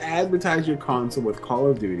try to advertise your console with Call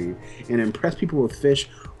of Duty and impress people with fish,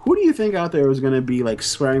 who do you think out there is going to be like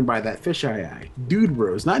swearing by that fisheye? Dude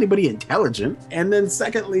bros, not anybody intelligent. And then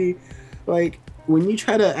secondly, like when you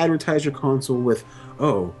try to advertise your console with,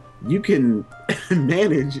 oh, you can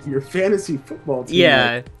manage your fantasy football team.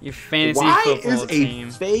 Yeah, like, your fantasy football team. Why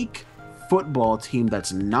is a fake football team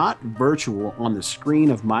that's not virtual on the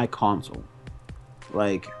screen of my console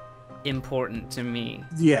like important to me?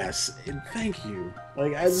 Yes, and thank you.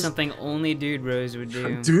 Like something only dude bros would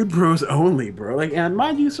do. Dude bros only, bro. Like, and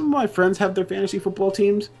mind you, some of my friends have their fantasy football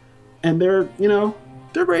teams, and they're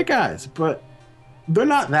great guys, but they're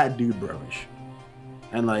not that dude bro-ish.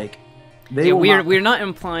 And like, we're not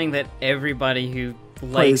implying that everybody who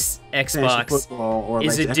likes Xbox or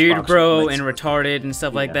is likes a dude Xbox bro and retarded and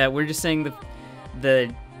stuff like Yeah. that. We're just saying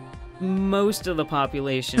the most of the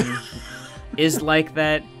population is like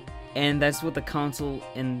that, and that's what the console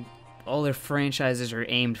and all their franchises are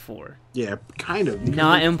aimed for. Yeah, kind of.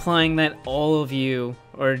 Not implying that all of you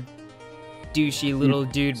are douchey little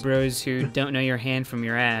dude bros who don't know your hand from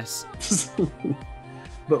your ass.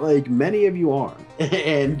 But like many of you are,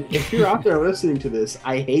 and if you're out there listening to this,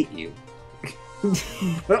 I hate you.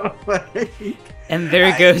 But, like, and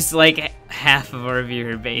there goes like half of our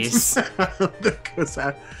viewer base. It's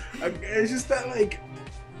just that like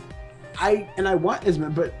I want as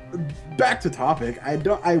many, but back to topic.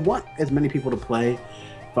 I want as many people to play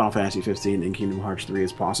Final Fantasy 15 and Kingdom Hearts 3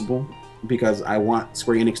 as possible because I want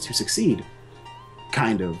Square Enix to succeed.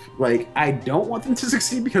 Kind of. Like, I don't want them to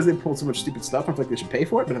succeed because they pulled so much stupid stuff. I feel like they should pay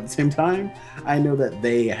for it, but at the same time, I know that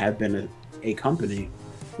they have been a company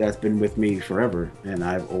that's been with me forever, and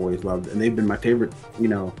I've always loved, and they've been my favorite,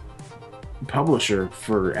 publisher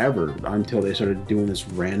forever until they started doing this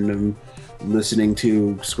random listening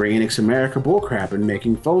to Square Enix America bullcrap and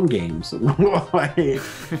making phone games. Like,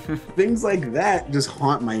 things like that just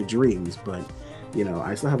haunt my dreams, but,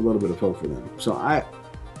 I still have a little bit of hope for them. So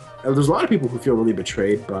there's a lot of people who feel really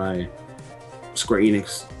betrayed by Square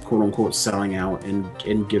Enix, quote unquote, selling out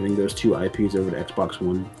and giving those two IPs over to Xbox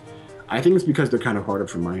One. I think it's because they're kind of hard up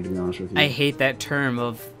for money, to be honest with you. I hate that term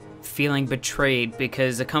of feeling betrayed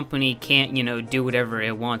because a company can't, do whatever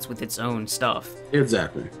it wants with its own stuff.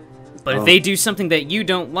 Exactly. But if they do something that you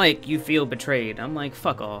don't like, you feel betrayed. I'm like,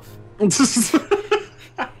 fuck off.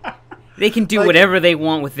 They can do whatever they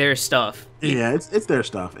want with their stuff. Yeah, it's their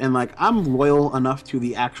stuff. And like, I'm loyal enough to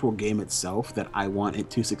the actual game itself that I want it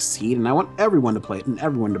to succeed, and I want everyone to play it and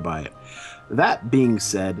everyone to buy it. That being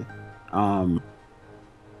said, I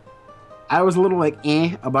was a little like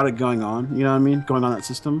about it going on, you know what I mean? Going on that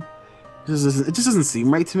system. It just doesn't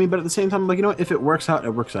seem right to me, but at the same time, like, if it works out,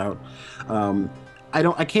 it works out.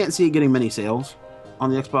 I can't see it getting many sales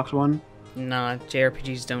on the Xbox One. Nah,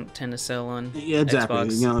 JRPGs don't tend to sell on exactly.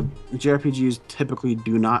 Xbox. JRPGs typically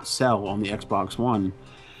do not sell on the Xbox One,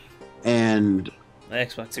 and the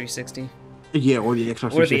Xbox 360. Yeah, or the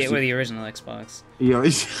Xbox 360, or the original Xbox.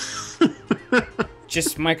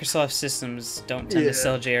 Just Microsoft systems don't tend to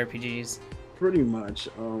sell JRPGs. Pretty much.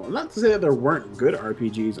 Not to say that there weren't good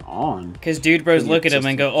RPGs on. Because dude bros look at them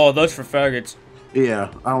and go, "Oh, those for faggots." Yeah,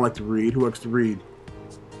 I don't like to read. Who likes to read?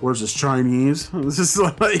 What is this, Chinese? This is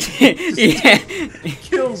like, yeah,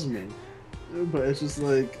 kills me. But it's just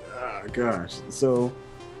like, oh gosh. So,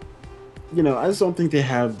 I just don't think they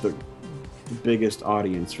have the biggest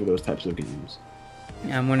audience for those types of games.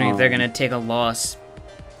 Yeah, I'm wondering if they're gonna take a loss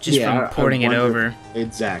just from porting it over.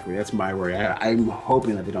 Exactly, that's my worry. I'm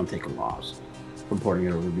hoping that they don't take a loss from porting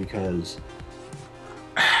it over because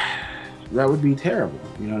that would be terrible.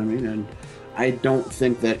 You know what I mean? And I don't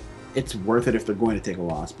think that it's worth it if they're going to take a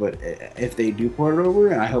loss, but if they do port it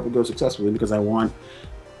over, I hope it goes successfully because I want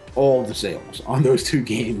all the sales on those two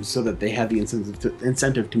games so that they have the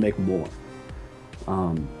incentive to make more.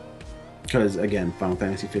 Because again, Final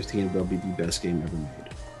Fantasy 15 will be the best game ever made,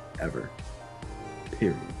 ever.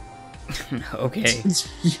 Period. Okay.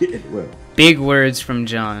 Yeah, it will. Big words from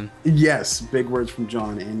John. Yes, big words from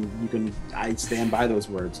John, and I stand by those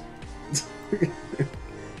words.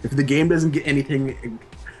 If the game doesn't get anything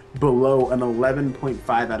below an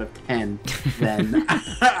 11.5 out of 10, then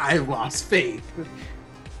I've lost faith.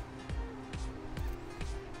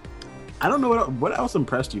 I don't know what else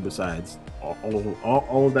impressed you besides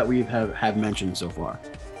all that we have mentioned so far.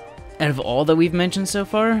 Out of all that we've mentioned so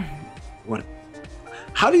far, What?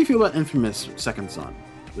 How do you feel about Infamous Second Son?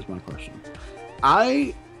 Is my question.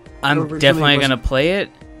 I'm definitely gonna play it,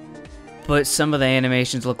 but some of the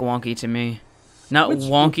animations look wonky to me. Not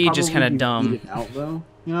wonky, just kind of dumb. Out though,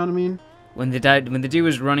 you know what I mean? When the dude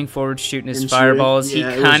was running forward shooting his And fireballs,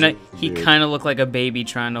 yeah, he kind of looked like a baby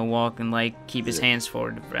trying to walk and like keep his hands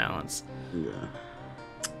forward to balance.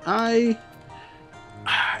 Yeah.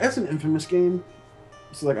 That's an Infamous game.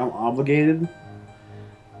 It's like I'm obligated,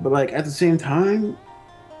 but like at the same time,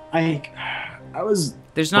 I was.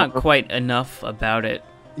 There's not quite enough about it.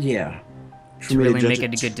 Yeah. To really make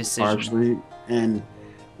it a good decision. Largely, and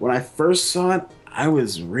when I first saw it, I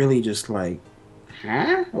was really just like,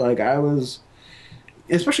 huh? Like I was,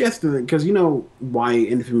 especially after because you know why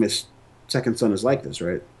Infamous Second Son is like this,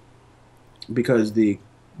 right? Because the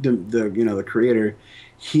creator,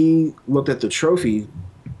 he looked at the trophy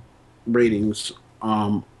ratings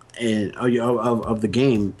and of the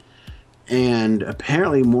game, and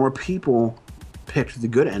apparently more people picked the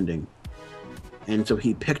good ending, and so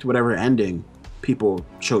he picked whatever ending people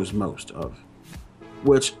chose most of,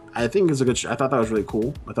 which I think is a good. I thought that was really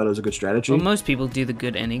cool. I thought it was a good strategy. Well, most people do the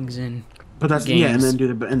good endings in. But that's games. Yeah, and then do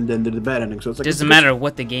the bad ending. So it's like doesn't matter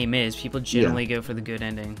what the game is. People generally go for the good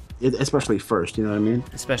ending, especially first. You know what I mean?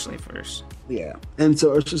 Especially first. Yeah, and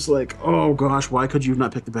so it's just like, oh gosh, why could you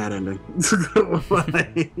not pick the bad ending?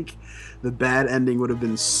 Like, the bad ending would have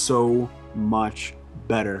been so much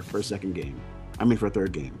better for a second game. I mean, for a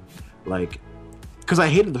third game, like, because I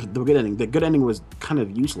hated the good ending. The good ending was kind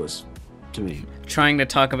of useless to me. Trying to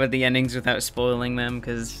talk about the endings without spoiling them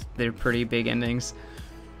because they're pretty big endings.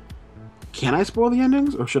 Can I spoil the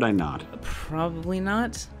endings, or should I not? Probably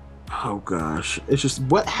not. Oh gosh, it's just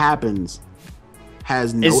what happens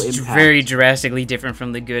has no it's impact. Very drastically different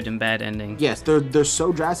from the good and bad ending. Yes, they're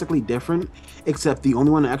so drastically different, except the only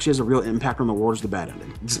one that actually has a real impact on the world is the bad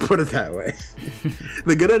ending. Just put it that way.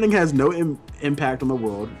 The good ending has no impact on the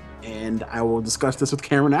world, and I will discuss this with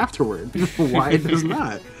Cameron afterward. Why it does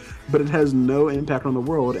not. But it has no impact on the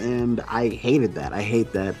world, and I hated that. I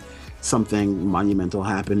hate that something monumental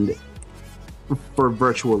happened for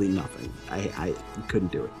virtually nothing. I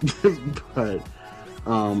couldn't do it. But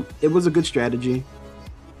it was a good strategy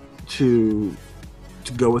to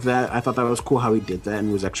go with that. I thought that was cool how he did that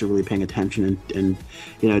and was actually really paying attention and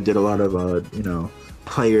did a lot of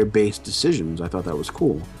player-based decisions. I thought that was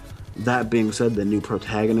cool. That being said, the new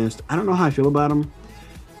protagonist, I don't know how I feel about him.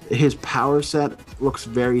 His power set looks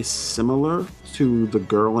very similar to the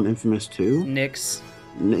girl in Infamous 2. Nyx.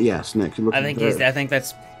 Yes, Nyx. I think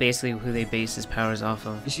that's basically who they base his powers off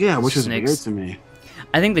of. Yeah, which is weird to me.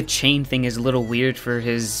 I think the chain thing is a little weird for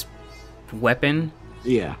his weapon.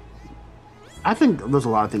 Yeah. I think there's a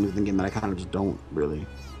lot of things in the game that I kind of just don't really...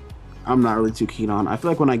 I'm not really too keen on. I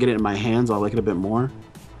feel like when I get it in my hands, I'll like it a bit more.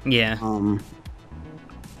 Yeah.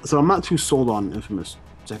 So I'm not too sold on Infamous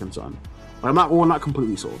Second Son. But not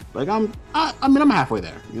completely sold. Like I'm halfway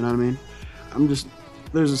there. You know what I mean? I'm just...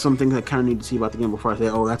 There's some things I kind of need to see about the game before I say,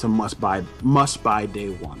 oh, that's a must buy day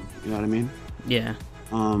one. You know what I mean? Yeah.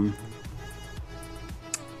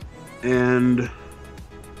 And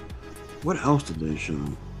what else did they show?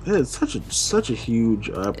 It's such a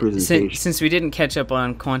huge presentation. Since we didn't catch up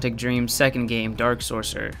on Quantic Dream's second game, Dark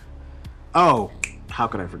Sorcerer. Oh, how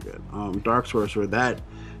could I forget? Dark Sorcerer, that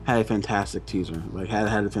had a fantastic teaser. Like had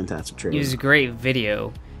a fantastic trailer. It was a great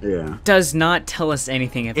video. Yeah. Does not tell us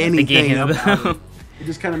anything about the game. About it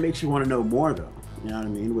just kind of makes you want to know more, though. You know what I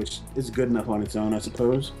mean? Which is good enough on its own, I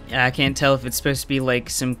suppose. Yeah, I can't tell if it's supposed to be like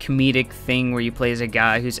some comedic thing where you play as a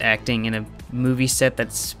guy who's acting in a movie set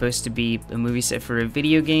that's supposed to be a movie set for a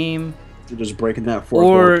video game. You're just breaking that fourth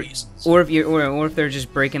wall pieces. Or if they're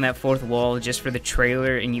just breaking that fourth wall just for the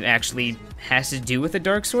trailer and you actually has to do with a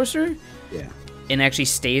Dark Sorcerer. Yeah. And actually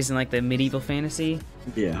stays in like the medieval fantasy.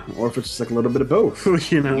 Yeah, or if it's just like a little bit of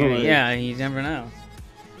both, you know. Yeah, you never know.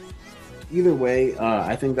 Either way,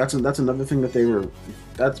 I think that's another thing that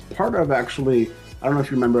that's part of actually. I don't know if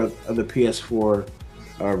you remember of the PS4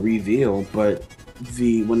 reveal, but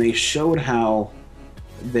when they showed how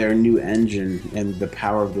their new engine and the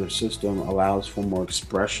power of their system allows for more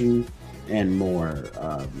expression and more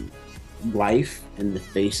life in the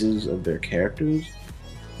faces of their characters.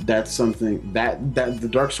 That's something that the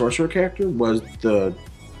Dark Sorcerer character was the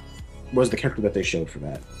character that they showed for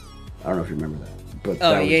that. I don't know if you remember that. But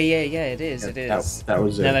it is. It is. That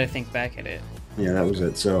was it. Now that I think back at it. Yeah, that was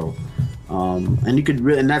it. So, and you could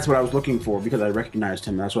and that's what I was looking for because I recognized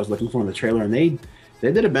him. That's what I was looking for in the trailer, and they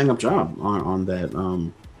did a bang up job on that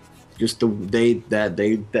just they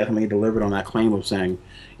definitely delivered on that claim of saying,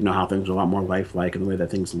 you know, how things are a lot more lifelike and the way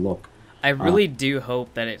that things look. I really do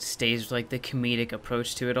hope that it stays with, like, the comedic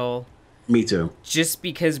approach to it all. Me too. Just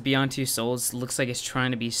because Beyond Two Souls looks like it's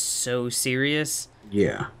trying to be so serious.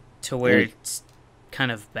 Yeah. To where it's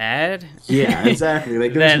kind of bad. Yeah, exactly.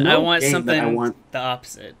 Like, then I want something the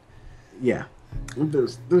opposite. Yeah.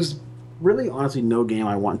 There's really honestly no game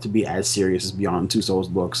I want to be as serious as Beyond Two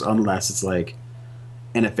Souls looks, unless it's like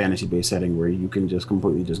in a fantasy-based setting where you can just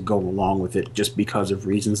completely just go along with it just because of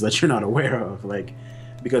reasons that you're not aware of. Like,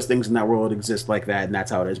 because things in that world exist like that, and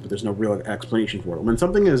that's how it is, but there's no real explanation for it. When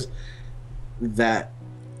something is that,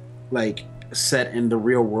 like, set in the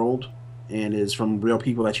real world and is from real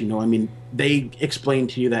people that you know, I mean, they explain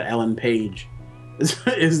to you that Ellen Page is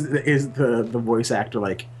the voice actor,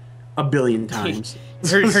 like, a billion times.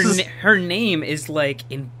 her name is, like,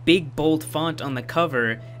 in big, bold font on the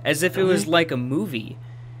cover, as if it was, like, a movie.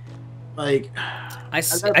 Like... I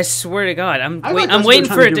swear to God, I'm waiting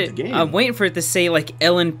for it to say, like,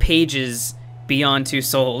 Ellen Page's Beyond Two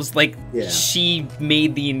Souls. Like, she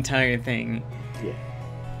made the entire thing. Yeah.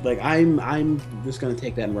 Like, I'm just gonna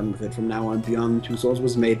take that and run with it from now on. Beyond Two Souls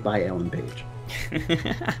was made by Ellen Page.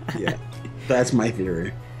 Yeah, that's my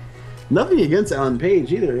theory. Nothing against Ellen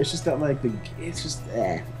Page either. It's just that, like, it's just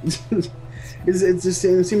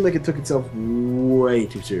it seemed like it took itself way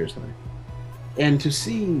too seriously, and to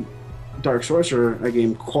see Dark Sorcerer, a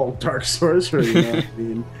game called Dark Sorcerer, you know, I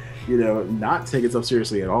mean, you know, not take itself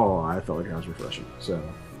seriously at all, I felt like that was refreshing. So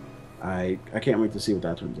I can't wait to see what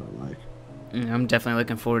that turns out like. I'm definitely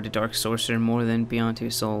looking forward to Dark Sorcerer more than Beyond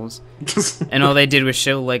Two Souls. And all they did was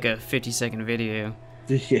show, like, a 50-second video.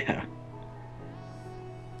 Yeah.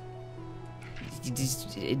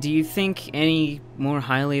 Do you think any more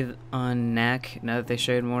highly on Knack now that they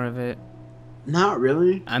showed more of it? Not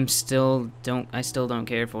really. I still don't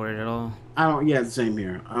care for it at all. I don't. Yeah, the same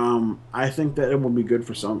here. I think that it will be good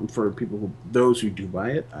for people those who do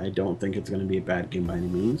buy it. I don't think it's going to be a bad game by any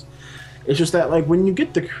means. It's just that, like, when you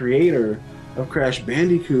get the creator of Crash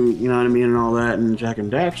Bandicoot, you know what I mean, and all that, and Jak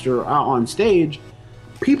and Daxter out on stage,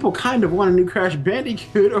 people kind of want a new Crash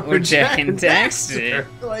Bandicoot or Jak and Daxter.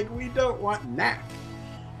 Like, we don't want Knack.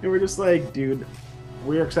 And we're just like, dude,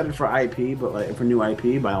 we're excited for IP, but, like, for new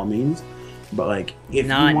IP by all means. But, like, if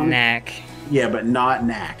not you wanted, Knack. Yeah, but not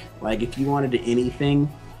Knack. Like, if you wanted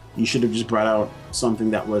anything, you should have just brought out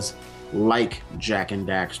something that was like Jak and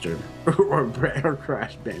Daxter or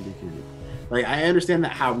Crash Bandicoot. Like, I understand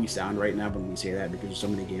that how we sound right now when we say that, because there's so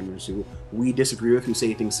many gamers who we disagree with who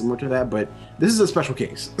say things similar to that, but this is a special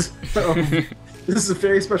case. This is a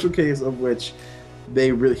very special case of which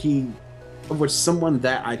someone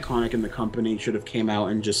that iconic in the company should have came out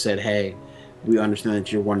and just said, hey, we understand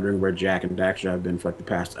that you're wondering where Jak and Daxter have been for, like, the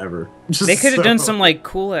past ever. They could have done some, like,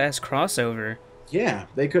 cool ass crossover. Yeah,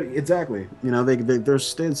 they could, exactly. You know, there's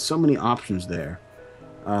so many options there.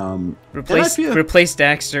 Replace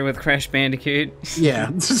Daxter with Crash Bandicoot.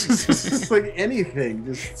 Yeah, just like anything,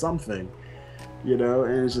 just something. You know,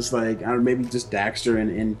 and it's just like, I don't know, maybe just Daxter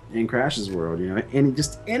in Crash's world. You know,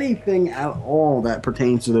 just anything at all that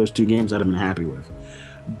pertains to those two games that I've been happy with.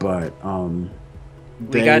 But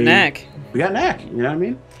we got Knack. You know what I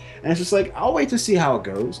mean? And it's just like, I'll wait to see how it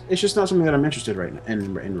goes. It's just not something that I'm interested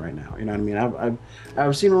in right now. You know what I mean?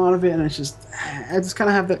 I've seen a lot of it, and it's just, I just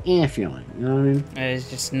kind of have that feeling. You know what I mean? There's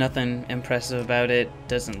just nothing impressive about it.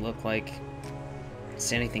 Doesn't look like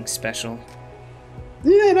it's anything special.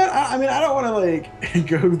 Yeah, I mean, I don't want to, like,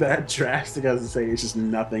 go that drastic as to say it's just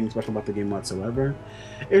nothing special about the game whatsoever.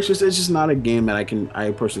 It's just not a game that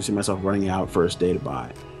I personally see myself running out first day to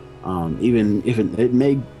buy. Even if it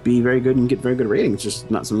may be very good and get very good ratings, it's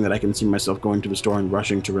just not something that I can see myself going to the store and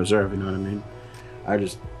rushing to reserve, you know what I mean? I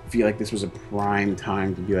just feel like this was a prime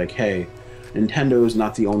time to be like, hey, Nintendo's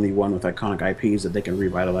not the only one with iconic IPs that they can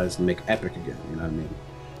revitalize and make epic again, you know what I mean?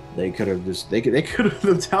 They could have just, they could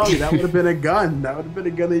have told you that would have been a gun. That would have been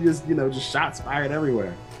a gun they just, you know, just shots fired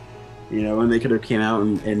everywhere. You know, and they could have came out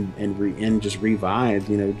and just revived,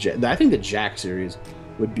 you know, I think the Jak series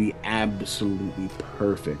would be absolutely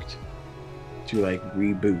perfect to, like,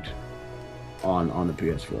 reboot on the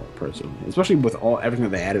PS4 personally, especially with everything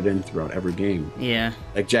that they added in throughout every game. Yeah,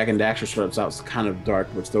 like Jak and Daxter starts out kind of dark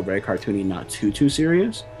but still very cartoony, not too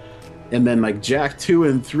serious, and then, like, Jak 2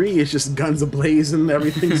 and 3 is just guns a-blazing,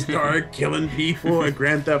 everything's dark, killing people, like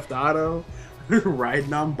Grand Theft Auto,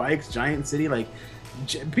 riding on bikes, giant city. Like,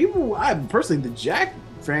 the Jak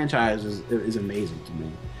franchise is amazing to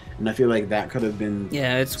me. And I feel like that could have been...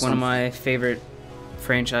 Yeah, it's one of my favorite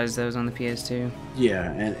franchises that was on the PS2.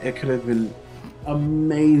 Yeah, and it could have been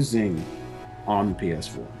amazing on the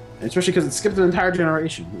PS4. especially because it skipped an entire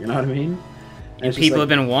generation. You know what I mean? And people have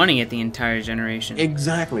been wanting it the entire generation.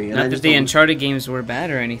 Exactly. And Not that the Uncharted games were bad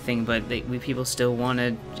or anything, but people still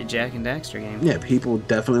wanted a Jak and Daxter game. Yeah, people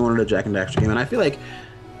definitely wanted a Jak and Daxter game, and I feel like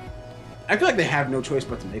they have no choice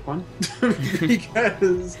but to make one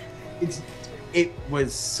because it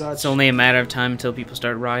was such. It's only a matter of time until people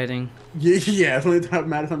start rioting. Yeah, it's only a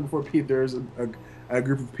matter of time before there's a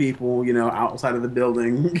group of people, you know, outside of the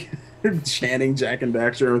building chanting Jak and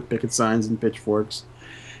Daxter with picket signs and pitchforks,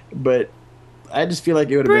 but. I just feel like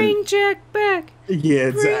it would have been... Bring Jak back! Yeah,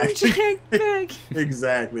 exactly. Bring Jak back!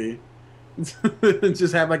 Exactly.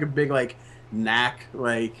 Just have like a big like knack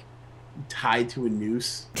like tied to a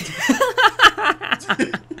noose.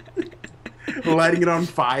 Lighting it on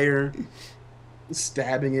fire.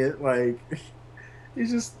 Stabbing it like...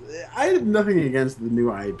 It's just... I have nothing against the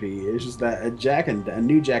new IP. It's just that a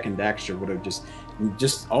new Jak and Daxter would have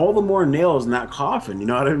just all the more nails in that coffin, you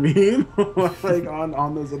know what I mean? Like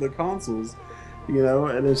on those other consoles. You know,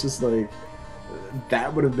 and it's just like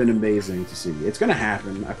that would have been amazing to see. It's gonna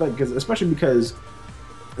happen. I feel like especially because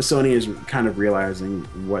Sony is kind of realizing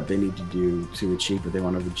what they need to do to achieve what they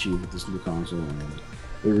want to achieve with this new console, and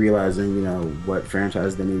they're realizing, you know, what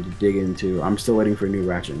franchise they need to dig into. I'm still waiting for a new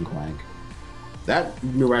Ratchet and Clank. That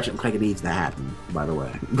new Ratchet and Clank needs to happen, by the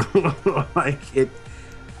way. Like it.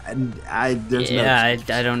 I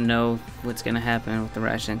don't know what's gonna happen with the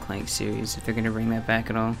Ratchet and Clank series, if they're gonna bring that back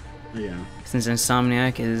at all. Yeah. Since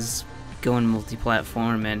Insomniac is going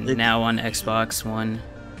multi-platform and now on Xbox One.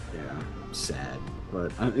 Yeah, sad.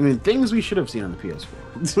 But I mean, things we should have seen on the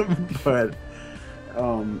PS4. But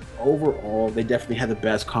overall, they definitely had the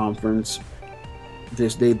best conference.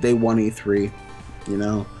 They won E3, you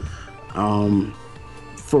know.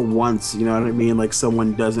 For once, you know what I mean. Like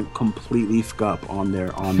someone doesn't completely f up on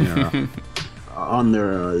their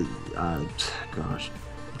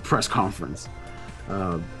press conference.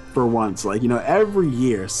 For once, like, you know, every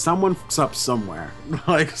year someone fucks up somewhere.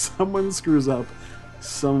 Like someone screws up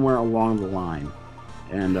somewhere along the line,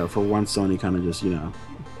 and for once Sony kind of just, you know,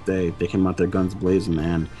 they came out their guns blazing,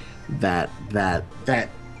 and that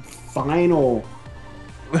final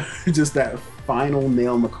just that final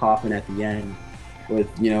nail in the coffin at the end with,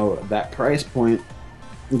 you know, that price point,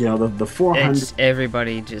 you know, the 400.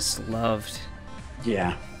 Everybody just loved.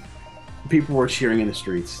 Yeah, people were cheering in the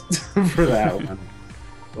streets for that one.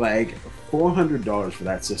 Like $400 for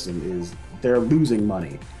that system they're losing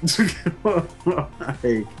money.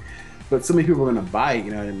 Like, but so many people are gonna buy it,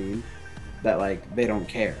 you know what I mean? That like they don't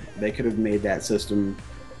care. They could have made that system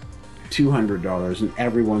 $200 and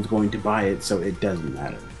everyone's going to buy it, so it doesn't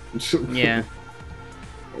matter. Yeah.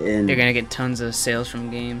 And they're gonna get tons of sales from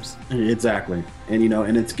games. Exactly. And you know,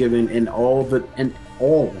 and it's given all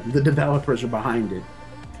the developers are behind it.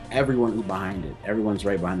 Everyone is behind it. Everyone's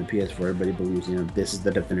right behind the PS4. Everybody believes, you know, this is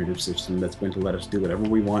the definitive system that's going to let us do whatever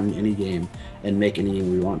we want in any game and make any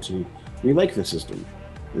game we want to. We like this system.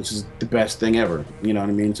 This is the best thing ever. You know what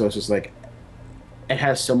I mean? So it's just like, it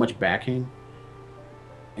has so much backing.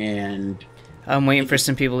 And I'm waiting for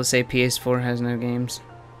some people to say PS4 has no games.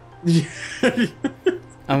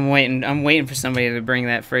 I'm waiting for somebody to bring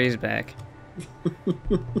that phrase back.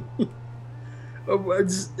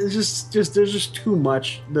 It's just there's just too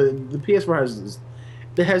much. The PS4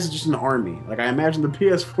 has just an army. Like I imagine the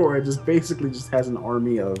PS4 it just basically just has an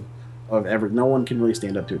army of no one can really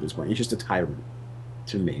stand up to at this point. It's just a tyrant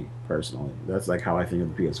to me personally. That's like how I think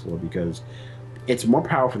of the PS4 because it's more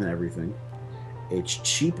powerful than everything. It's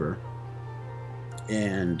cheaper.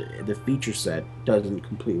 And the feature set doesn't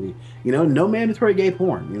completely, you know, no mandatory gay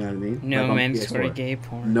porn, you know what I mean? No like mandatory gay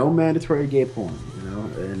porn. No mandatory gay porn, you know,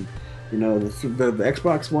 and you know the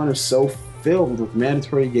Xbox One is so filled with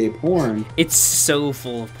mandatory gay porn. It's so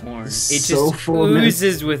full of porn. It so just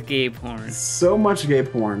oozes with gay porn. So much gay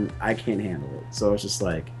porn, I can't handle it. So it's just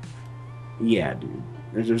like, yeah, dude.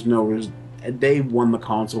 They won the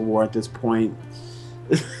console war at this point.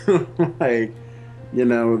 Like, you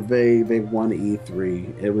know, they won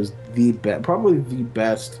E3. It was probably the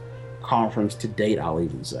best conference to date, I'll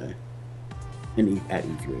even say, at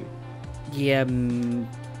E3. Yeah,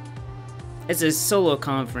 it's a solo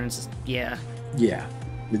conference. Yeah. Yeah,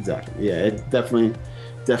 exactly. Yeah, it definitely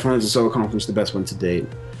is a solo conference, the best one to date.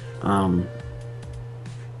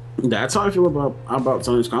 That's how I feel about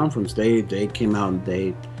Sony's conference. They came out and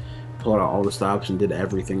they pulled out all the stops and did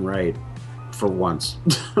everything right for once.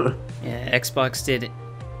 Yeah, Xbox did.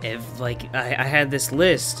 I had this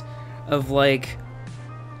list of like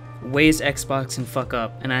ways Xbox can fuck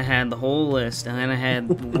up, and I had the whole list, and then I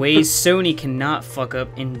had ways Sony cannot fuck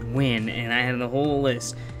up and win, and I had the whole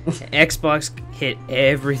list. Xbox hit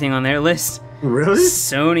everything on their list, Really?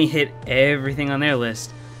 Sony hit everything on their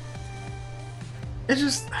list. It's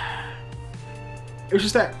just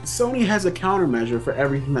that Sony has a countermeasure for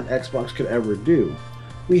everything that Xbox could ever do.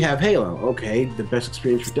 We have Halo. Okay, the best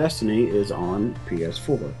experience for Destiny is on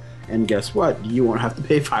PS4. And guess what? You won't have to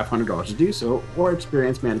pay $500 to do so, or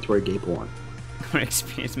experience mandatory gay porn. Or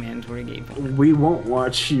experience mandatory gay porn. We won't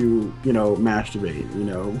watch you, masturbate.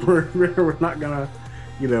 We're not gonna,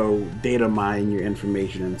 data mine your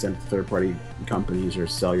information and send it to third-party companies or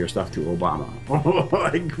sell your stuff to Obama.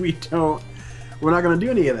 We're not gonna do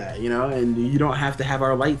any of that, And you don't have to have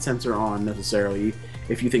our light sensor on necessarily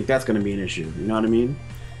if you think that's gonna be an issue. You know what I mean?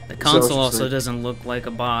 The console also doesn't look like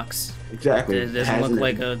a box. Exactly. It doesn't look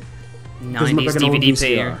like a 90s like DVD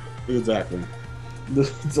player. Exactly.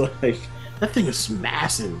 It's like, that thing is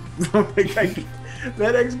massive.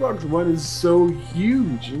 That Xbox One is so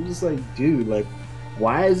huge. I'm just like, dude,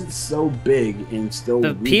 why is it so big and still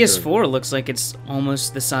The weaker? PS4 looks like it's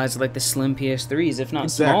almost the size of like the slim PS3s, if not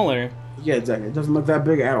Exactly. smaller. Yeah, exactly. It doesn't look that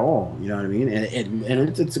big at all. You know what I mean? And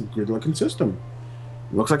it's a good looking system.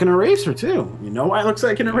 It looks like an eraser too. You know why it looks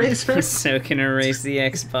like an eraser? So it can erase the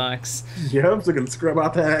Xbox. Yep, so it can scrub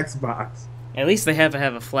out that Xbox. At least they have to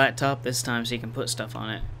have a flat top this time, so you can put stuff on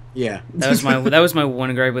it. Yeah. That was my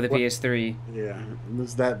one gripe with the PS3. Yeah, it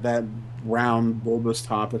was that round bulbous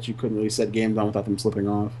top that you couldn't really set games on without them slipping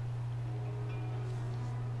off.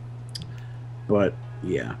 But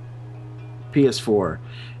yeah, PS4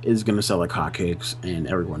 is gonna sell like hotcakes, and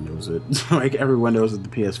everyone knows it. Everyone knows that the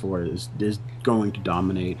PS4 is going to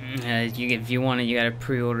dominate. If you want it, you gotta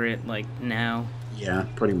pre-order it like now. Yeah,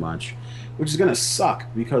 pretty much, which is gonna suck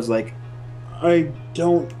because I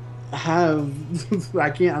don't have. I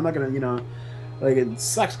can't. I'm not gonna. It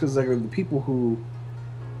sucks because the people who.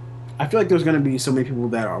 I feel like there's gonna be so many people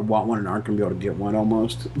that want one and aren't gonna be able to get one.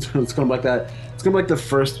 Almost, it's gonna be like that. It's gonna be like the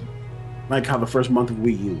first. Like how the first month of Wii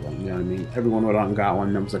U, you know what I mean? Everyone went out and got one,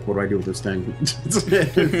 and I was like, what do I do with this thing?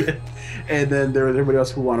 And then there was everybody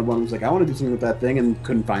else who wanted one who was like, I want to do something with that thing, and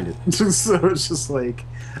couldn't find it. So it's just like,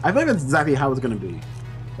 I think that's exactly how it's going to be.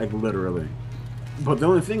 Like, literally. But the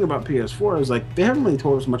only thing about PS4 is, they haven't really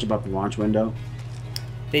told us much about the launch window.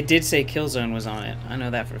 They did say Killzone was on it. I know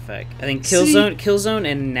that for a fact. I think Killzone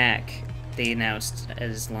and Knack they announced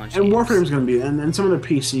as launch and games. Warframe's going to be, and some of the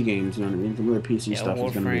PC games, you know what I mean? Some of the PC stuff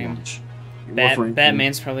is going to be launched.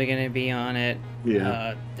 Batman's probably going to be on it.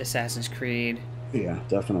 Yeah. Assassin's Creed. Yeah,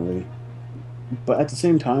 definitely. But at the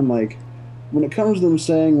same time, when it comes to them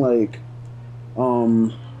saying,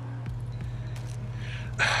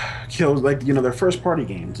 kills, their first party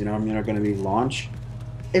games, are going to be launch,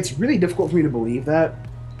 it's really difficult for me to believe that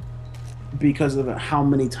because of how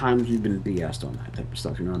many times we've been BS'd on that type of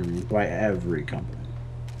stuff, you know what I mean? By every company.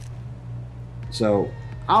 So,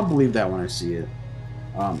 I'll believe that when I see it.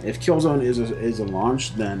 If Killzone is a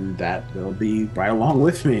launch, then that will be right along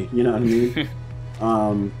with me. You know what I mean?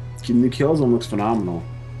 New Killzone looks phenomenal.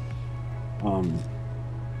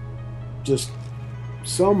 Just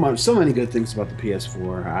so many good things about the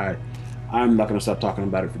PS4. I'm not going to stop talking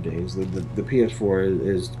about it for days. The PS4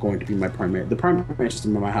 is going to be the primary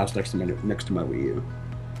system in my house next to my Wii U.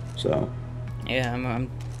 So. Yeah,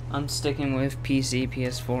 I'm sticking with PC,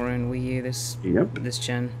 PS4, and Wii U this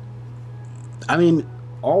gen. I mean,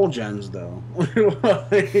 all gens though.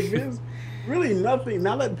 There's really nothing.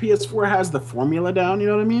 Now that PS4 has the formula down, you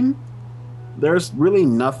know what I mean? There's really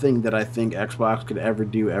nothing that I think Xbox could ever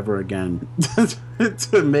do ever again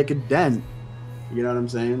to make a dent. You know what I'm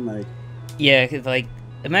saying? Yeah,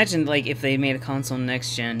 imagine if they made a console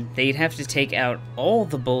next gen, they'd have to take out all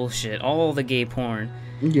the bullshit, all the gay porn.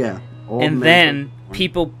 Yeah. And then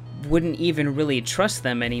people wouldn't even really trust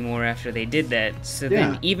them anymore after they did that. So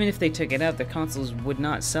then, even if they took it out, the consoles would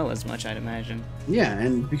not sell as much, I'd imagine. Yeah,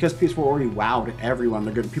 and because PS4 already wowed everyone,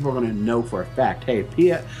 people are going to know for a fact, hey,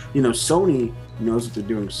 Sony knows what they're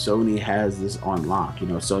doing. Sony has this on lock.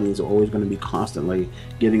 Sony's always going to be constantly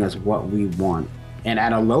giving us what we want, and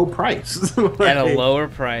at a low price. At a lower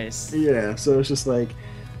price. Yeah, so it's just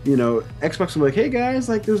Xbox will be like, hey guys,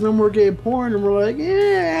 there's no more gay porn, and we're like,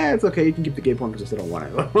 yeah, it's okay, you can keep the gay porn because I still don't want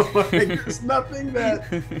it. There's nothing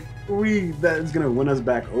that is gonna win us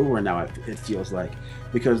back over now. It feels like,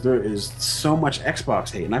 because there is so much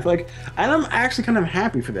Xbox hate, and I feel and I'm actually kind of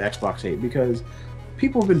happy for the Xbox hate because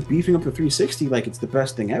people have been beefing up the 360 like it's the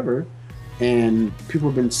best thing ever, and people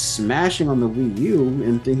have been smashing on the Wii U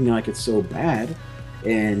and thinking it's so bad,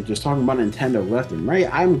 and just talking about Nintendo left and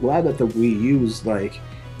right. I'm glad that the Wii U's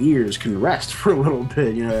ears can rest for a little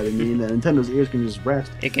bit, you know what I mean? That Nintendo's ears can just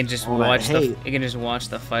rest. It can just watch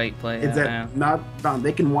the fight play out now.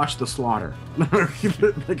 They can watch the slaughter.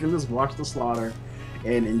 They can just watch the slaughter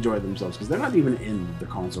and enjoy themselves because they're not even in the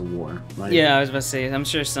console war. Like, yeah, I was about to say, I'm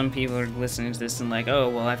sure some people are listening to this and like, oh,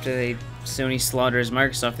 well, after Sony slaughters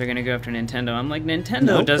Microsoft, they're gonna go after Nintendo. I'm like,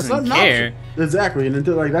 Nintendo doesn't care. Exactly, and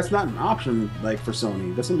like that's not an option like for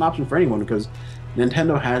Sony. That's not an option for anyone because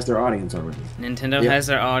Nintendo has their audience already. Nintendo has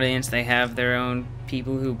their audience. They have their own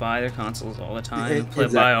people who buy their consoles all the time,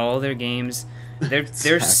 buy all their games.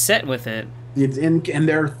 They're set with it. And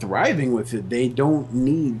they're thriving with it. They don't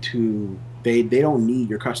need to. They don't need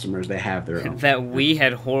your customers. They have their own. That we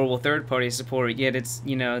had horrible third-party support, yet it's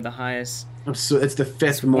the highest. So it's the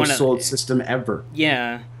fifth most sold system ever.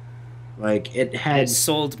 Yeah. Like it had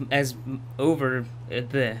sold it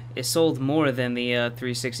sold more than the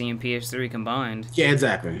 360 and PS3 combined. Yeah,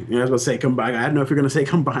 exactly. I was going to say combined. I don't know if you're going to say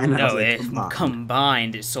combined. No,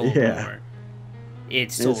 combined it sold more.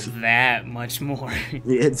 It sold that much more.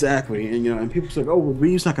 Exactly, and and people's like, oh, well,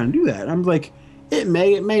 Wii U's not going to do that. I'm like, it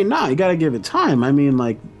may not. You got to give it time. I mean,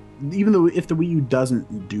 like, even though if the Wii U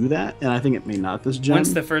doesn't do that, and I think it may not this gen.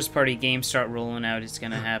 Once the first party games start rolling out, it's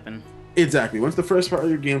going to happen. Exactly. Once the first part of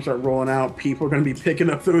your games start rolling out, people are going to be picking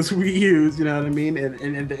up those Wii U's, you know what I mean?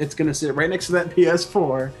 And it's going to sit right next to that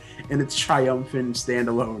PS4 in its triumphant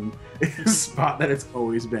standalone spot that it's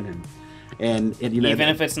always been in. And even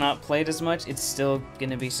if it's not played as much, it's still going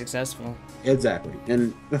to be successful. Exactly.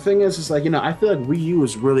 And the thing is like, I feel like Wii U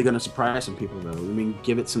is really going to surprise some people, though. I mean,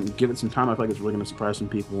 give it some time. I feel like it's really going to surprise some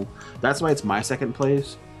people. That's why it's my second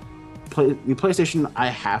place. The PlayStation, I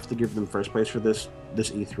have to give them first place for this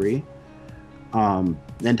E3.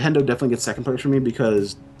 Nintendo definitely gets second place for me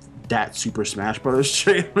because that Super Smash Bros.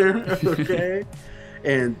 Trailer, okay,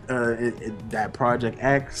 and that Project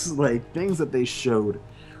X, like things that they showed,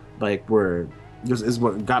 like were just is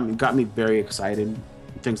what got me very excited.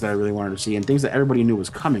 Things that I really wanted to see and things that everybody knew was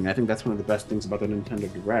coming. I think that's one of the best things about the Nintendo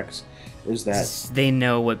Directs is that they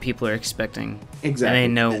know what people are expecting. Exactly,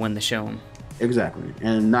 and they know when to show them. Exactly,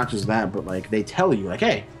 and not just that, but like they tell you, like,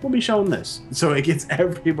 hey, we'll be showing this, so it gets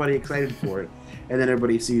everybody excited for it. And then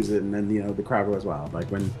everybody sees it, and then the crowd goes wild. Like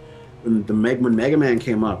when Mega Man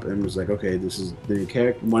came up and was like, okay, this is the new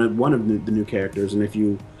character, one of the new characters. And if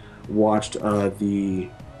you watched the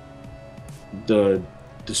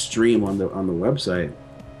stream on the website,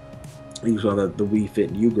 you saw that the Wii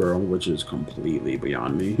Fit U girl, which is completely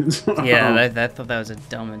beyond me. Yeah, I thought that was a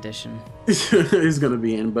dumb addition. Is gonna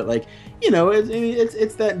be in, but like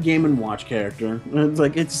it's that Game and Watch character. It's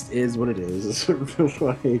like it just is what it is.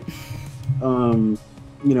 Like.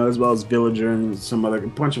 As well as Villager and a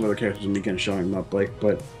bunch of other characters in the weekend showing up,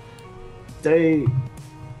 but they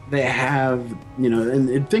have,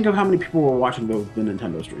 and think of how many people were watching the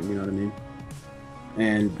Nintendo stream, you know what I mean?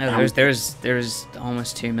 And there's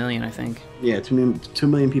almost 2 million, I think. Yeah, 2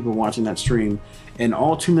 million people watching that stream, and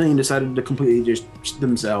all 2 million decided to completely just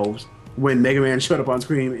themselves when Mega Man showed up on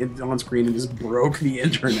screen and just broke the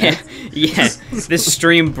internet. Yeah. This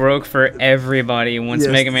stream broke for everybody once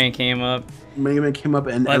Mega Man came up. Mega Man came up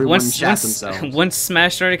and everyone shot themselves. Once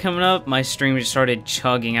Smash started coming up, my stream just started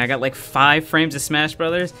chugging. I got like 5 frames of Smash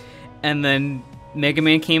Brothers, and then Mega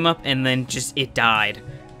Man came up, and then just it died.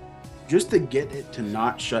 Just to get it to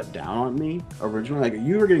not shut down on me originally, like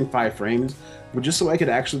you were getting 5 frames, but just so I could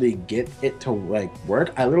actually get it to like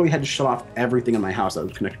work, I literally had to shut off everything in my house that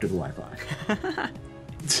was connected to the Wi-Fi.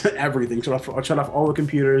 Everything. Shut off all the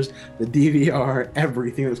computers, the DVR,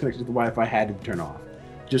 everything that was connected to the Wi-Fi had to turn off,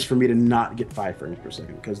 just for me to not get 5 frames per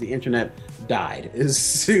second, because the internet died as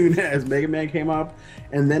soon as Mega Man came up.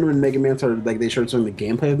 And then when Mega Man started, like they showed some of the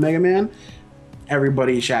gameplay of Mega Man,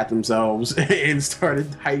 everybody shat themselves and started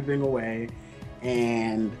typing away,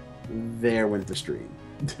 and there went the stream.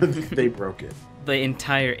 They broke it. The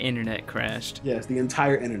entire internet crashed. Yes, the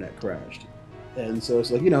entire internet crashed. And so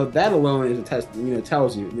it's like, that alone is a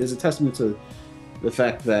tells you, is a testament to the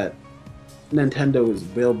fact that Nintendo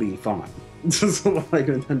will be fine. Like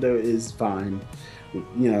Nintendo is fine.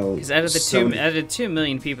 Because out of the 2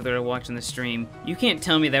 million people that are watching the stream, you can't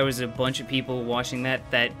tell me there was a bunch of people watching that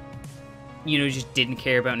just didn't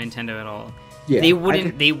care about Nintendo at all. Yeah, they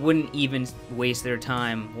wouldn't even waste their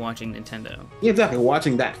time watching Nintendo. Yeah, exactly.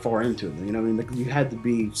 Watching that far into it, like you had to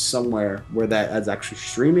be somewhere where that ad's actually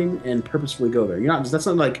streaming and purposefully go there. That's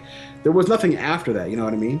not like there was nothing after that. You know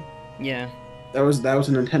what I mean? Yeah. That was a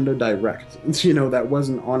Nintendo Direct. That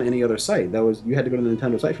wasn't on any other site. You had to go to the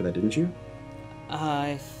Nintendo site for that, didn't you?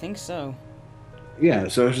 I think so. Yeah,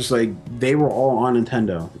 so it's just like they were all on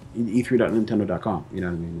Nintendo, e3.nintendo.com. You know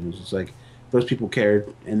what I mean? It was just like those people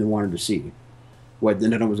cared and they wanted to see what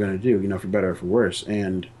Nintendo was going to do, for better or for worse.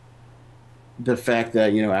 And the fact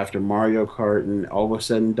that, after Mario Kart and all was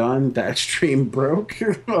said and done, that stream broke.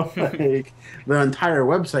 Like, the entire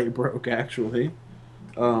website broke, actually.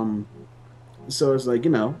 So it's like,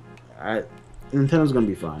 Nintendo's gonna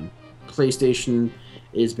be fine. PlayStation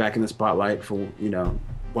is back in the spotlight for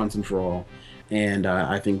once and for all, and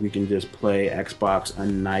I think we can just play Xbox a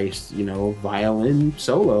nice violin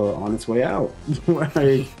solo on its way out.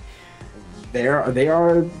 Like, they are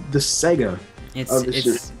the Sega.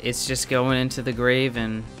 It's just going into the grave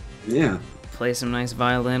and play some nice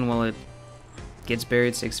violin while it gets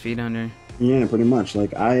buried 6 feet under. Yeah, pretty much.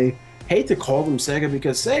 Like, I hate to call them Sega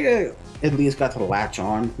because Sega at least got to latch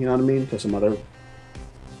on, you know what I mean, to some other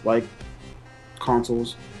like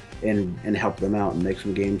consoles and help them out and make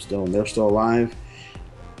some games still, and they're still alive.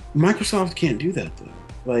 Microsoft can't do that though.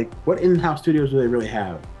 Like, what in-house studios do they really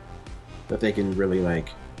have that they can really like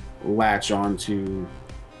latch on to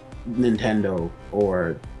Nintendo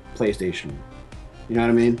or PlayStation? You know what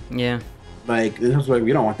I mean? Yeah. Like, it's like,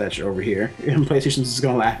 we don't want that shit over here, and PlayStation's just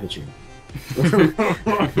gonna laugh at you.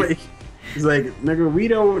 Like, it's like, nigga, we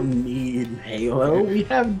don't need Halo. We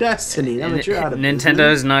have Destiny.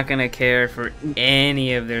 Nintendo's not gonna care for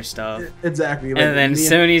any of their stuff. Exactly. Like, and then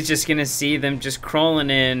Sony's just gonna see them just crawling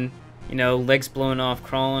in, legs blown off,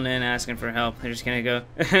 crawling in, asking for help. They're just gonna go.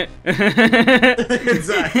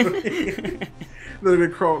 Exactly. They're gonna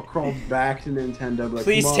crawl back to Nintendo. Like,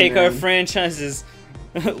 please take our franchises.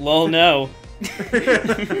 Lol, no.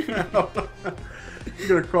 He's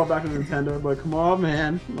gonna crawl back to Nintendo and be like, come on,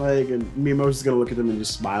 man. Like, and Miyamoto's just gonna look at them and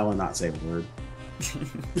just smile and not say a word.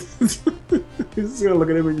 He's just gonna look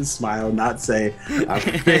at him and just smile and not say a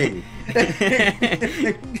thing.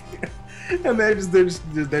 And they're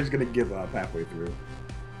just gonna give up halfway through.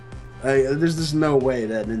 There's just no way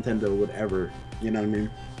that Nintendo would ever, you know what I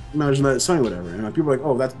mean? No, there's no, Sony would ever. And like, people are like,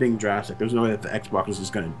 oh, that's being drastic. There's no way that the Xbox is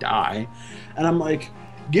just gonna die. And I'm like,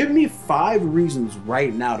 give me 5 reasons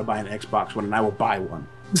right now to buy an Xbox One, and I will buy one.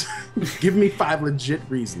 Give me 5 legit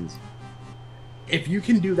reasons. If you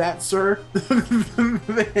can do that, sir,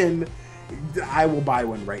 then I will buy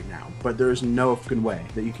one right now. But there's no fucking way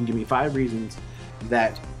that you can give me 5 reasons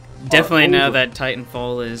that. Definitely now that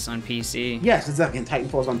Titanfall is on PC. Yes, exactly. And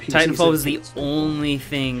Titanfall is on PC. Titanfall was the only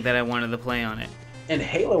thing that I wanted to play on it. And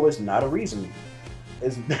Halo is not a reason.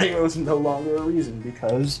 Halo is no longer a reason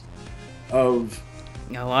because of.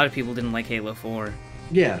 A lot of people didn't like Halo 4.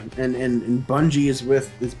 Yeah, and Bungie is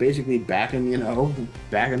basically back in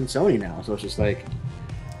Sony now. So it's just like,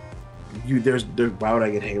 why would I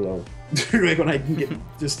get Halo? Like, when I can get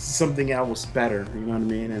just something else better, you know what I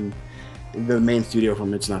mean? And the main studio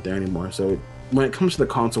from it's not there anymore. So when it comes to the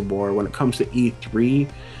console war, when it comes to E3,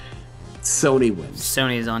 Sony wins.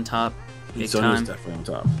 Sony is on top. Big Sony's time. definitely on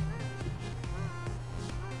top.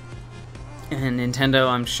 And Nintendo,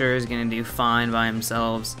 I'm sure, is going to do fine by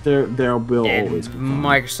themselves. There will always be fine.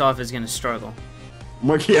 Microsoft is going to struggle.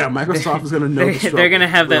 Yeah, Microsoft is going to know the struggle. They're going to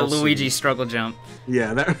have that Luigi struggle jump.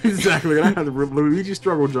 Yeah, exactly. They're going to have the Luigi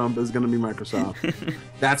struggle jump is going to be Microsoft.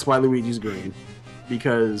 That's why Luigi's green.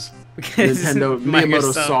 Because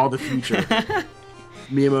Miyamoto saw the future.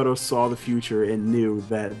 Miyamoto saw the future and knew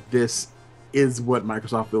that this is what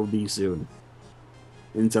Microsoft will be soon.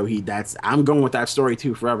 And so I'm going with that story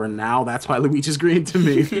too forever. Now that's why Luigi's green to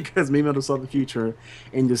me, because Miyamoto saw the future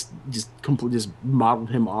and just modeled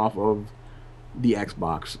him off of the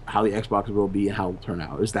Xbox, how the Xbox will be and how it'll turn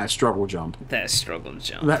out. Is that struggle jump. That struggle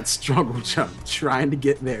jump. That struggle jump. Trying to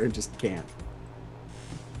get there and just can't.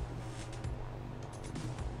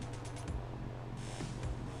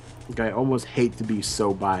 Like, I almost hate to be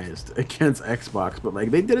so biased against Xbox, but like,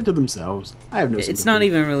 they did it to themselves. I have no sympathy. It's not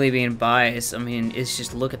even really being biased. I mean, it's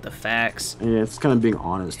just look at the facts. Yeah, it's kind of being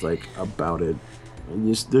honest, like, about it. And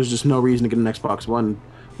there's just no reason to get an Xbox One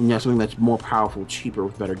when you have something that's more powerful, cheaper,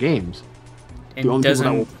 with better games. And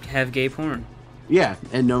doesn't have gay porn. Yeah,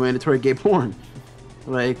 and no mandatory gay porn.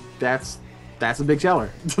 Like, that's a big seller.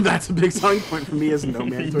 That's a big selling point for me, is no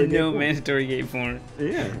mandatory gay porn. No mandatory gay porn.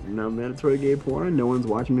 Yeah, no mandatory gay porn. No one's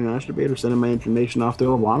watching me masturbate or sending my information off to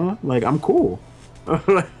Obama. Like, I'm cool.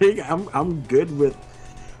 Like, I'm good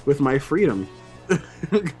with my freedom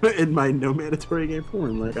and my no mandatory gay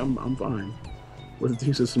porn. Like, I'm fine with the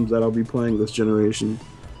 2 systems that I'll be playing this generation.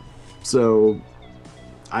 So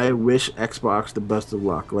I wish Xbox the best of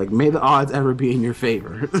luck. Like, may the odds ever be in your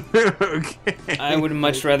favor. Okay. I would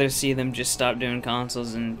much rather see them just stop doing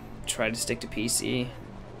consoles and try to stick to PC.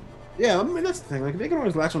 Yeah, I mean, that's the thing. Like, they can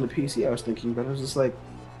always latch on to PC, I was thinking, but I was just like...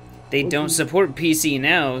 They don't support PC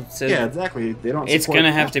now, so... Yeah, exactly. They don't It's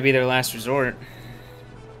gonna have to be their last resort.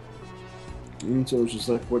 And so it's just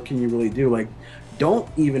like, what can you really do? Like, don't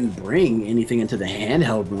even bring anything into the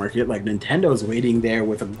handheld market. Like, Nintendo's waiting there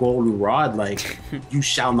with a golden rod, like, you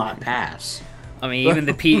shall not pass. I mean, even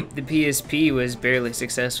the PSP was barely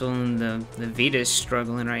successful, and the Vita's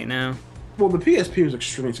struggling right now. Well, the PSP was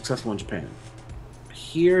extremely successful in Japan.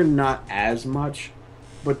 Here, not as much,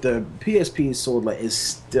 but the PSP is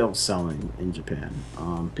still selling in Japan.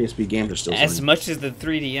 PSP games are still selling. As much as the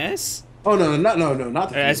 3DS? Oh no, not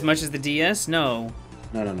the. As much as the DS? No.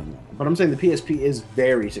 No. But I'm saying the PSP is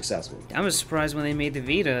very successful. I was surprised when they made the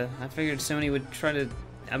Vita. I figured Sony would try to.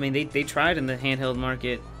 I mean, they tried in the handheld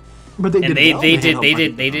market. But they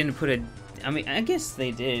didn't put a. I mean, I guess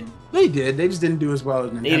they did. They did. They just didn't do as well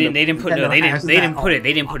as Nintendo. They didn't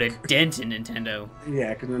put a dent in Nintendo.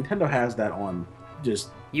 Yeah, because Nintendo has that on.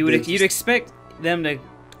 You'd expect them to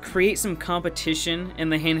create some competition in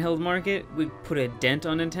the handheld market. We put a dent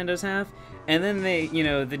on Nintendo's half, and then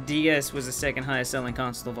the DS was the second highest selling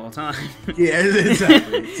console of all time. Yeah,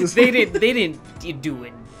 exactly. they didn't do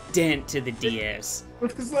a dent to the DS.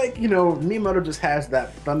 Because Miyamoto just has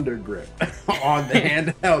that thunder grip on the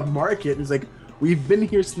handheld market. It's like, we've been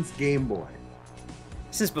here since Game Boy.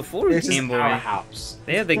 Since before Game Boy. Our house.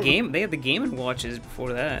 They had the Game & Watches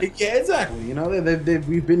before that. Yeah, exactly.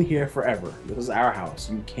 We've been here forever. This is our house.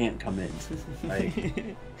 You can't come in.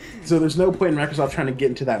 So there's no point in Microsoft trying to get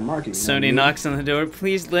into that market. Sony knocks on the door.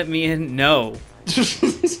 Please let me in. No.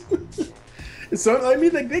 So I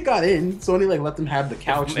mean, they got in. Sony let them have the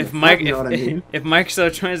couch. If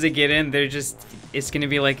Microsoft tries to get in, it's gonna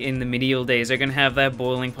be like in the medieval days. They're gonna have that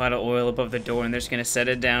boiling pot of oil above the door, and they're just gonna set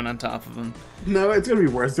it down on top of them. No, it's gonna be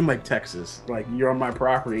worse. It's gonna be like Texas. You're on my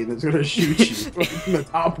property, and it's gonna shoot you from the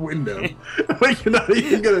top window. You're not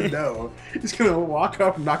even gonna know. It's gonna walk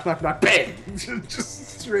up, knock, bang,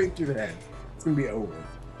 just straight through the head. It's gonna be over.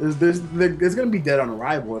 There's gonna be dead on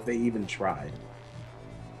arrival if they even tried.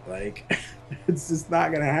 It's just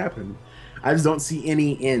not gonna happen. I just don't see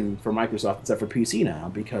any in for Microsoft except for PC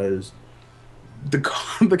now, because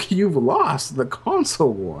you've lost the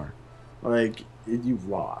console war. You've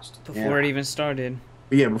lost before it even started.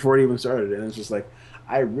 Yeah, before it even started, and it's just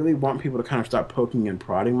I really want people to kind of stop poking and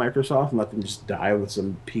prodding Microsoft and let them just die with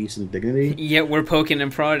some peace and dignity. Yet we're poking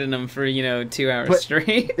and prodding them for 2 hours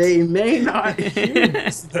straight. They may not hear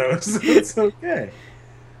this though, so it's okay.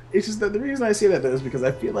 It's just that the reason I say that though is because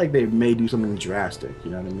I feel like they may do something drastic.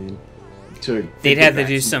 You know what I mean? They'd have to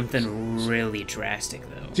do something really drastic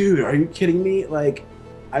though. Dude, are you kidding me?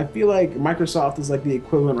 I feel like Microsoft is the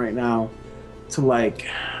equivalent right now to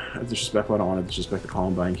disrespectful. I don't want to disrespect the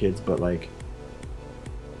Columbine kids, but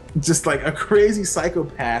just a crazy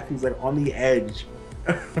psychopath who's on the edge,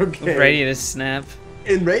 okay, ready to snap.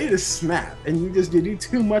 And you do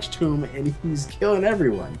too much to him, and he's killing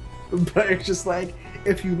everyone. But it's just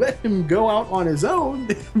if you let him go out on his own,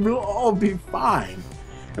 we'll all be fine.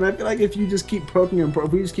 And I feel like if you just keep poking and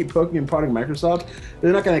prodding Microsoft,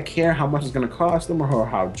 they're not going to care how much it's going to cost them, or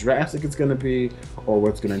how drastic it's going to be, or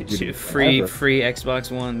what's going to do. Free Xbox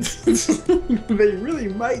Ones. They really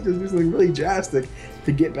might just do something really drastic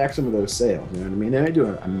to get back some of those sales. You know what I mean? They might do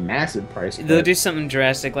a massive price cut. They'll do something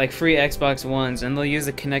drastic like free Xbox Ones, and they'll use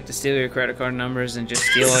the Connect to steal your credit card numbers and just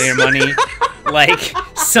steal all your money.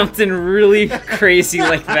 Something really crazy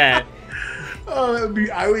like that. Oh,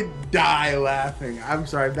 I would die laughing. I'm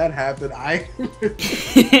sorry, if that happened, I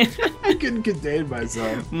couldn't contain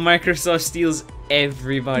myself. Microsoft steals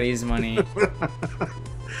everybody's money.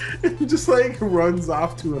 Just runs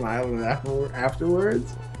off to an island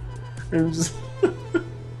afterwards, and just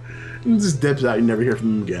dips out. You never hear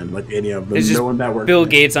from him again, any of them. It's no one that works. Bill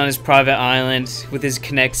Gates on his private island with his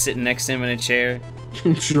Kinect sitting next to him in a chair.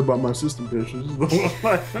 Should have bought my system pictures.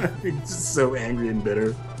 He's just so angry and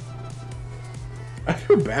bitter. I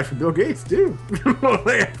feel bad for Bill Gates too.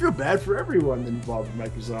 I feel bad for everyone involved in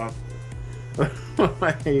Microsoft.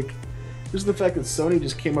 Just the fact that Sony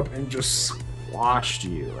just came up and just squashed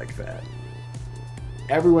you like that.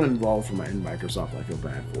 Everyone involved in Microsoft, I feel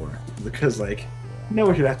bad for, because no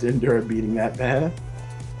one should have to endure a beating that bad.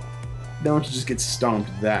 No one should just get stomped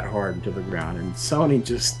that hard into the ground, and Sony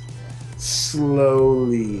just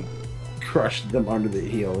slowly crushed them under the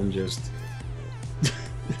heel and just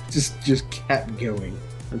kept going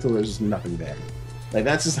until there's just nothing there.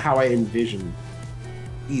 That's just how I envision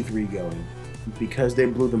E3 going, because they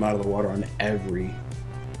blew them out of the water on every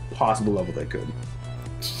possible level they could.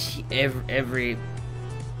 Every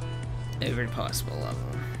possible level.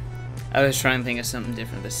 I was trying to think of something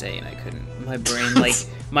different to say, and I couldn't.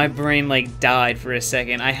 My brain died for a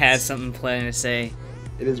second. I had something planned to say.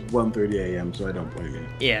 It is 1:30 a.m., so I don't blame you.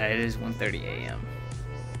 Yeah, it is 1:30 a.m.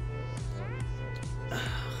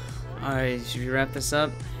 Alright, should we wrap this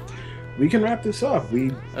up? We can wrap this up.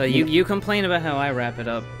 You complain about how I wrap it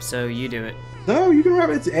up, so you do it. No, you can wrap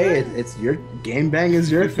it. Hey, it's your game bang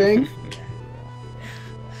is your thing.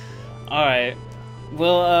 All right.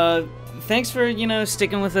 Well, thanks for,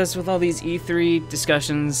 sticking with us with all these E3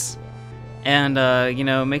 discussions. And,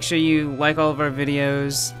 make sure you like all of our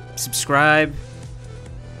videos, subscribe.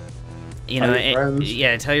 Tell your friends.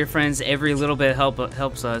 Yeah, tell your friends. Every little bit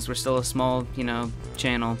helps us. We're still a small,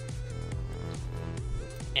 channel.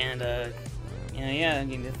 And,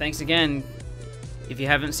 thanks again. If you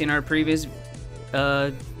haven't seen our previous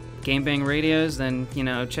Game Bang radios, then,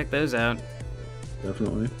 check those out.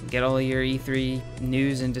 Definitely. Get all of your E3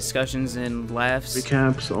 news and discussions and laughs.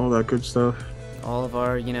 Recaps, all that good stuff. All of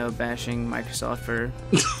our, bashing Microsoft for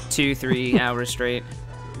 2-3 hours straight.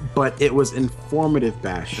 But it was informative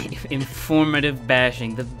bashing. Informative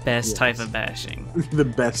bashing, the best type of bashing. The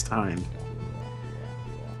best time.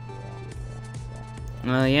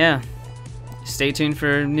 Well, yeah. Stay tuned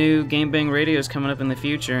for new Game Bang radios coming up in the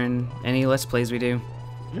future and any Let's Plays we do.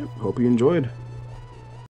 Yep, hope you enjoyed.